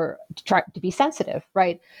to be sensitive,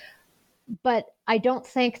 right? But I don't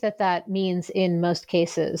think that means in most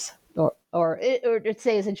cases, or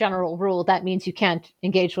say as a general rule, that means you can't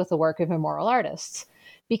engage with the work of immoral artists,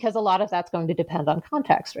 because a lot of that's going to depend on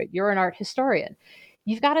context, right? You're an art historian.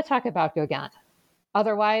 You've got to talk about Gauguin.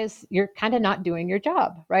 Otherwise, you're kind of not doing your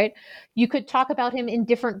job, right? You could talk about him in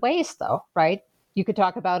different ways, though, right? You could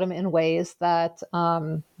talk about him in ways that,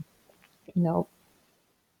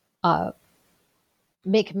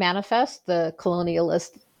 make manifest the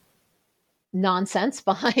colonialist nonsense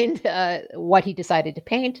behind what he decided to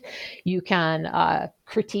paint. You can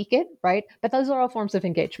critique it, right? But those are all forms of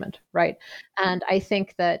engagement, right? And I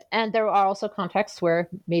think that, and there are also contexts where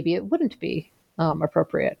maybe it wouldn't be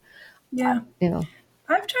appropriate. Yeah.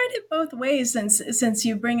 I've tried it both ways since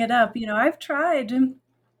you bring it up. I've tried,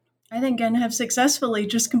 I think, and have successfully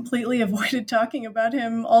just completely avoided talking about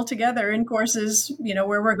him altogether in courses,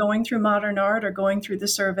 where we're going through modern art or going through the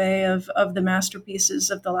survey of the masterpieces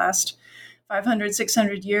of the last 500,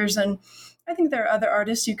 600 years. And I think there are other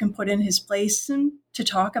artists you can put in his place and to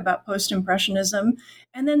talk about post-impressionism.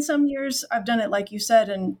 And then some years I've done it, like you said,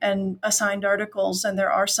 and assigned articles. And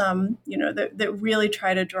there are some, that really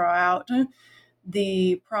try to draw out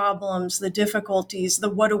the problems, the difficulties, the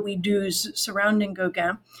what do we do's surrounding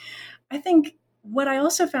Gauguin. I think what I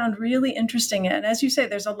also found really interesting, and as you say,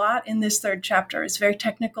 there's a lot in this third chapter. It's very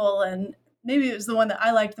technical, and maybe it was the one that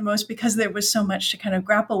I liked the most because there was so much to kind of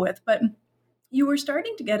grapple with. But you were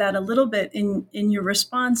starting to get at a little bit in your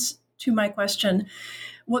response to my question,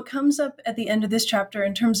 what comes up at the end of this chapter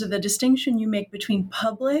in terms of the distinction you make between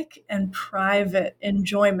public and private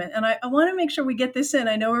enjoyment. And I want to make sure we get this in.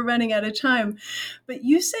 I know we're running out of time, but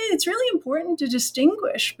you say it's really important to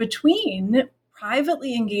distinguish between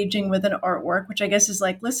privately engaging with an artwork, which I guess is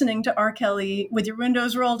like listening to R. Kelly with your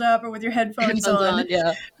windows rolled up or with your headphones on,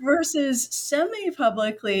 versus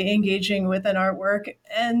semi-publicly engaging with an artwork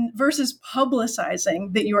and versus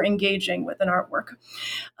publicizing that you're engaging with an artwork.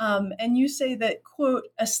 And you say that, quote,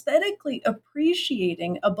 aesthetically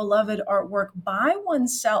appreciating a beloved artwork by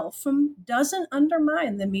oneself doesn't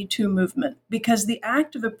undermine the Me Too movement because the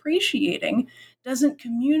act of appreciating doesn't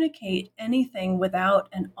communicate anything without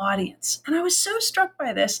an audience. And I was so struck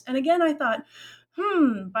by this. And again, I thought,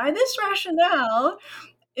 by this rationale,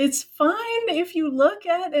 it's fine if you look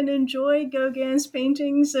at and enjoy Gauguin's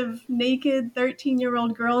paintings of naked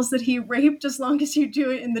 13-year-old girls that he raped, as long as you do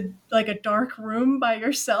it in a dark room by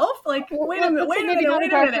yourself. Like, wait a minute.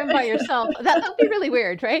 Room by yourself. That would be really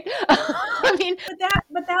weird, right? I mean,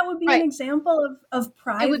 but that would be an example of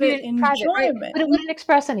private enjoyment, right? But it wouldn't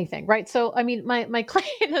express anything, right? So, I mean, my claim.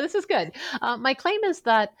 No, this is good. My claim is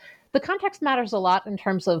that the context matters a lot in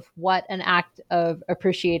terms of what an act of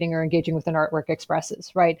appreciating or engaging with an artwork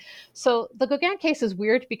expresses, right? So the Gauguin case is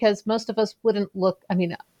weird because most of us wouldn't look, I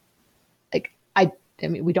mean,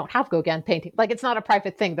 we don't have Gauguin painting. Like, it's not a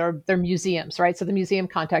private thing. They're museums, right? So the museum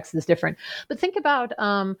context is different. But think about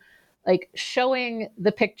showing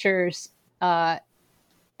the pictures as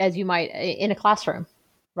you might in a classroom,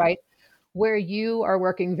 right? Where you are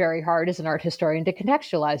working very hard as an art historian to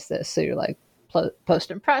contextualize this. So you're like,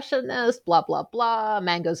 post-impressionist, blah, blah, blah,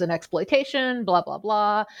 mangoes and exploitation, blah, blah,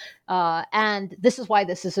 blah. And this is why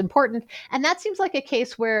this is important. And that seems like a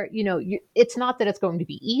case where, it's not that it's going to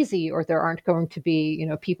be easy or there aren't going to be,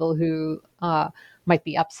 people who might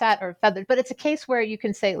be upset or feathered, but it's a case where you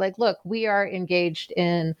can say, like, look, we are engaged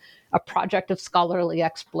in a project of scholarly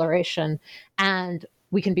exploration and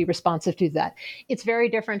we can be responsive to that. It's very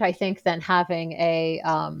different, I think, than having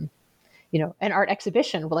an art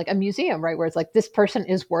exhibition, like a museum, right? Where it's like, this person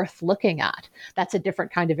is worth looking at. That's a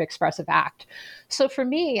different kind of expressive act. So for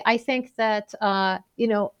me, I think that, the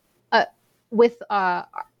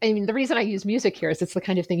reason I use music here is it's the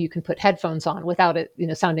kind of thing you can put headphones on without it,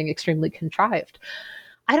 sounding extremely contrived.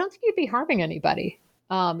 I don't think you'd be harming anybody,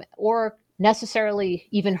 or necessarily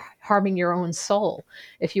even harming your own soul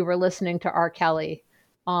if you were listening to R. Kelly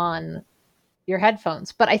on your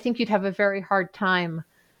headphones. But I think you'd have a very hard time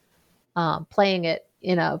playing it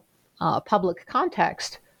in a public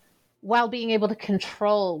context while being able to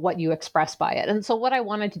control what you express by it. And so what I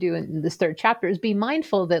wanted to do in this third chapter is be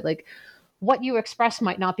mindful that, like, what you express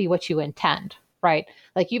might not be what you intend, right?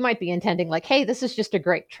 Like, you might be intending, like, hey, this is just a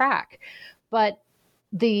great track, but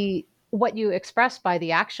what you express by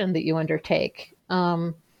the action that you undertake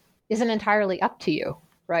isn't entirely up to you,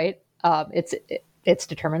 right? It's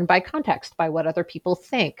determined by context, by what other people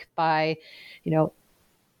think, by,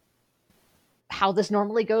 how this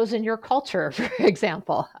normally goes in your culture, for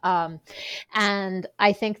example. And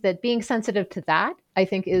I think that being sensitive to that, I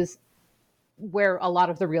think, is where a lot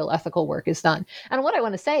of the real ethical work is done. And what I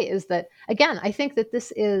want to say is that, again, I think that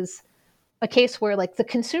this is a case where, like, the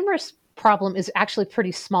consumer's problem is actually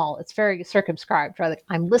pretty small. It's very circumscribed, right? Like,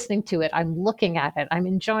 I'm listening to it, I'm looking at it, I'm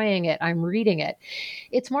enjoying it, I'm reading it.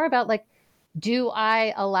 It's more about, like, do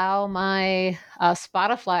I allow my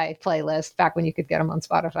Spotify playlist, back when you could get them on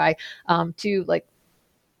Spotify, to, like,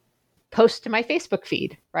 post to my Facebook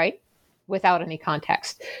feed, right? Without any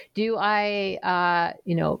context. Do I,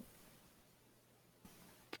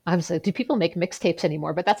 I'm like, do people make mixtapes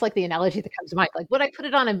anymore? But that's like the analogy that comes to mind. Like, would I put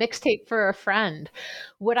it on a mixtape for a friend?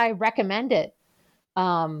 Would I recommend it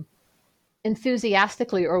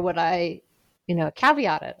enthusiastically, or would I,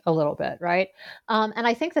 caveat it a little bit, right? And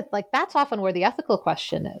I think that, like, that's often where the ethical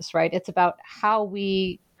question is, right? It's about how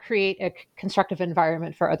we create a constructive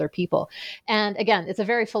environment for other people. And again, it's a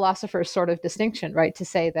very philosopher's sort of distinction, right? To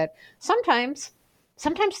say that sometimes,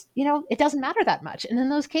 it doesn't matter that much. And in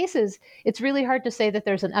those cases, it's really hard to say that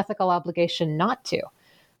there's an ethical obligation not to.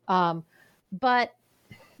 But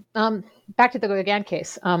back to the Gauguin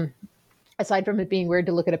case, aside from it being weird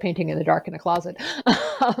to look at a painting in the dark in a closet,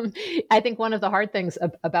 I think one of the hard things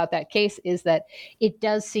about that case is that it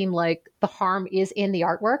does seem like the harm is in the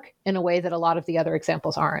artwork in a way that a lot of the other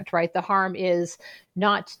examples aren't, right? The harm is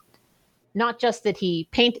not just that he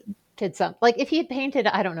painted some, like, if he had painted,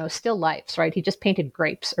 I don't know, still lifes, right? He just painted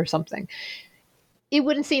grapes or something. it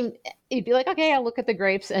wouldn't seem, it'd be like, okay, I'll look at the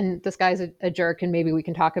grapes and this guy's a jerk and maybe we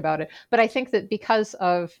can talk about it. But I think that because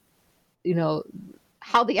of,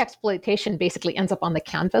 how the exploitation basically ends up on the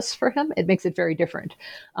canvas for him, it makes it very different,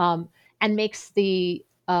 and makes it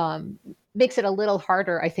a little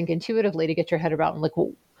harder, I think, intuitively to get your head around, like,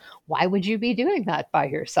 well, why would you be doing that by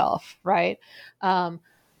yourself, right? But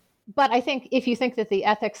I think if you think that the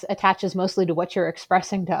ethics attaches mostly to what you're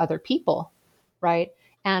expressing to other people, right,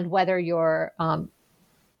 and whether you're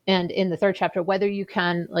and in the third chapter, whether you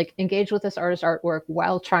can like engage with this artist's artwork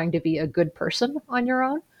while trying to be a good person on your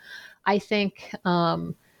own, I think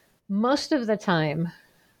most of the time,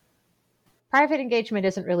 private engagement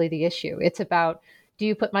isn't really the issue. It's about, do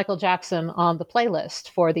you put Michael Jackson on the playlist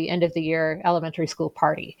for the end of the year elementary school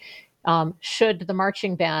party? Should the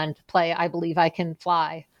marching band play I Believe I Can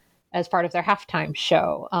Fly as part of their halftime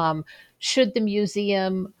show? Should the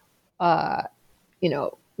museum,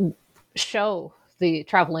 show the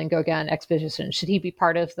Traveling Gauguin exposition? Should he be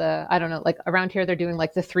part of the, I don't know, like around here, they're doing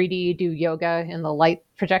like the 3D do yoga and the light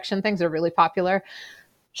projection things are really popular.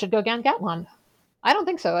 Should Gauguin get one? I don't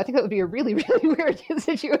think so. I think that would be a really, really weird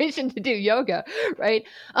situation to do yoga, right?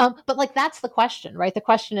 But like, that's the question, right? The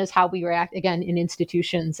question is how we react, again, in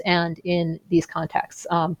institutions and in these contexts.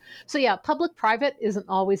 So yeah, public-private isn't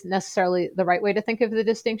always necessarily the right way to think of the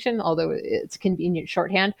distinction, although it's convenient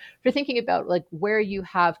shorthand for thinking about like where you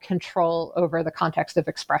have control over the context of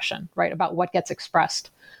expression, right? About what gets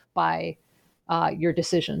expressed by your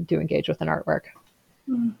decision to engage with an artwork.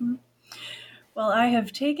 Mm-hmm. Well, I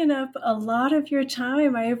have taken up a lot of your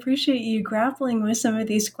time. I appreciate you grappling with some of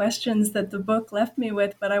these questions that the book left me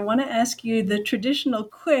with, but I want to ask you the traditional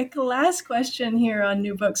quick last question here on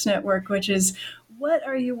New Books Network, which is, what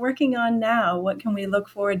are you working on now? What can we look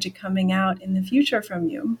forward to coming out in the future from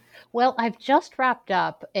you? Well, I've just wrapped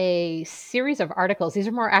up a series of articles. These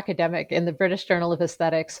are more academic in the British Journal of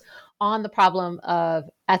Aesthetics on the problem of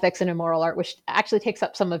ethics and immoral art, which actually takes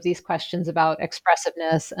up some of these questions about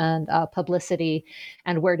expressiveness and publicity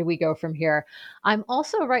and where do we go from here. I'm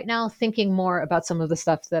also right now thinking more about some of the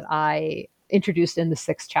stuff that I introduced in the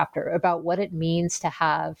 6th chapter about what it means to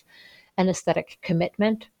have an aesthetic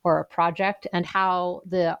commitment or a project, and how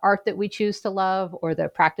the art that we choose to love or the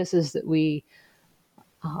practices that we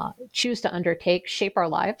choose to undertake shape our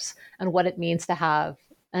lives, and what it means to have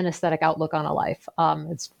an aesthetic outlook on a life.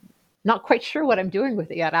 It's not quite sure what I'm doing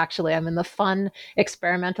with it yet, actually. I'm in the fun,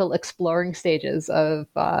 experimental, exploring stages of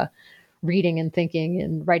reading and thinking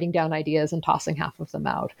and writing down ideas and tossing half of them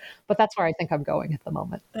out. But that's where I think I'm going at the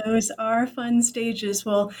moment. Those are fun stages.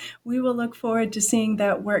 Well, we will look forward to seeing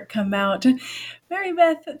that work come out. Mary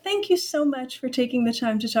Beth, thank you so much for taking the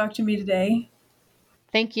time to talk to me today.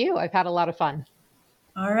 Thank you. I've had a lot of fun.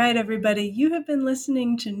 All right, everybody. You have been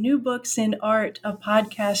listening to New Books in Art, a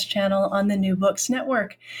podcast channel on the New Books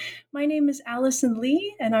Network. My name is Allison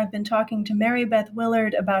Lee, and I've been talking to Mary Beth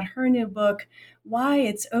Willard about her new book, Why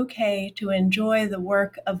It's Okay to Enjoy the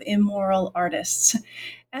Work of Immoral Artists.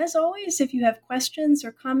 As always, if you have questions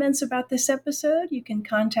or comments about this episode, you can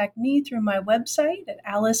contact me through my website at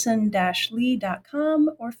allison-lee.com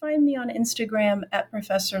or find me on Instagram at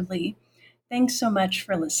Professor Lee. Thanks so much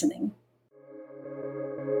for listening.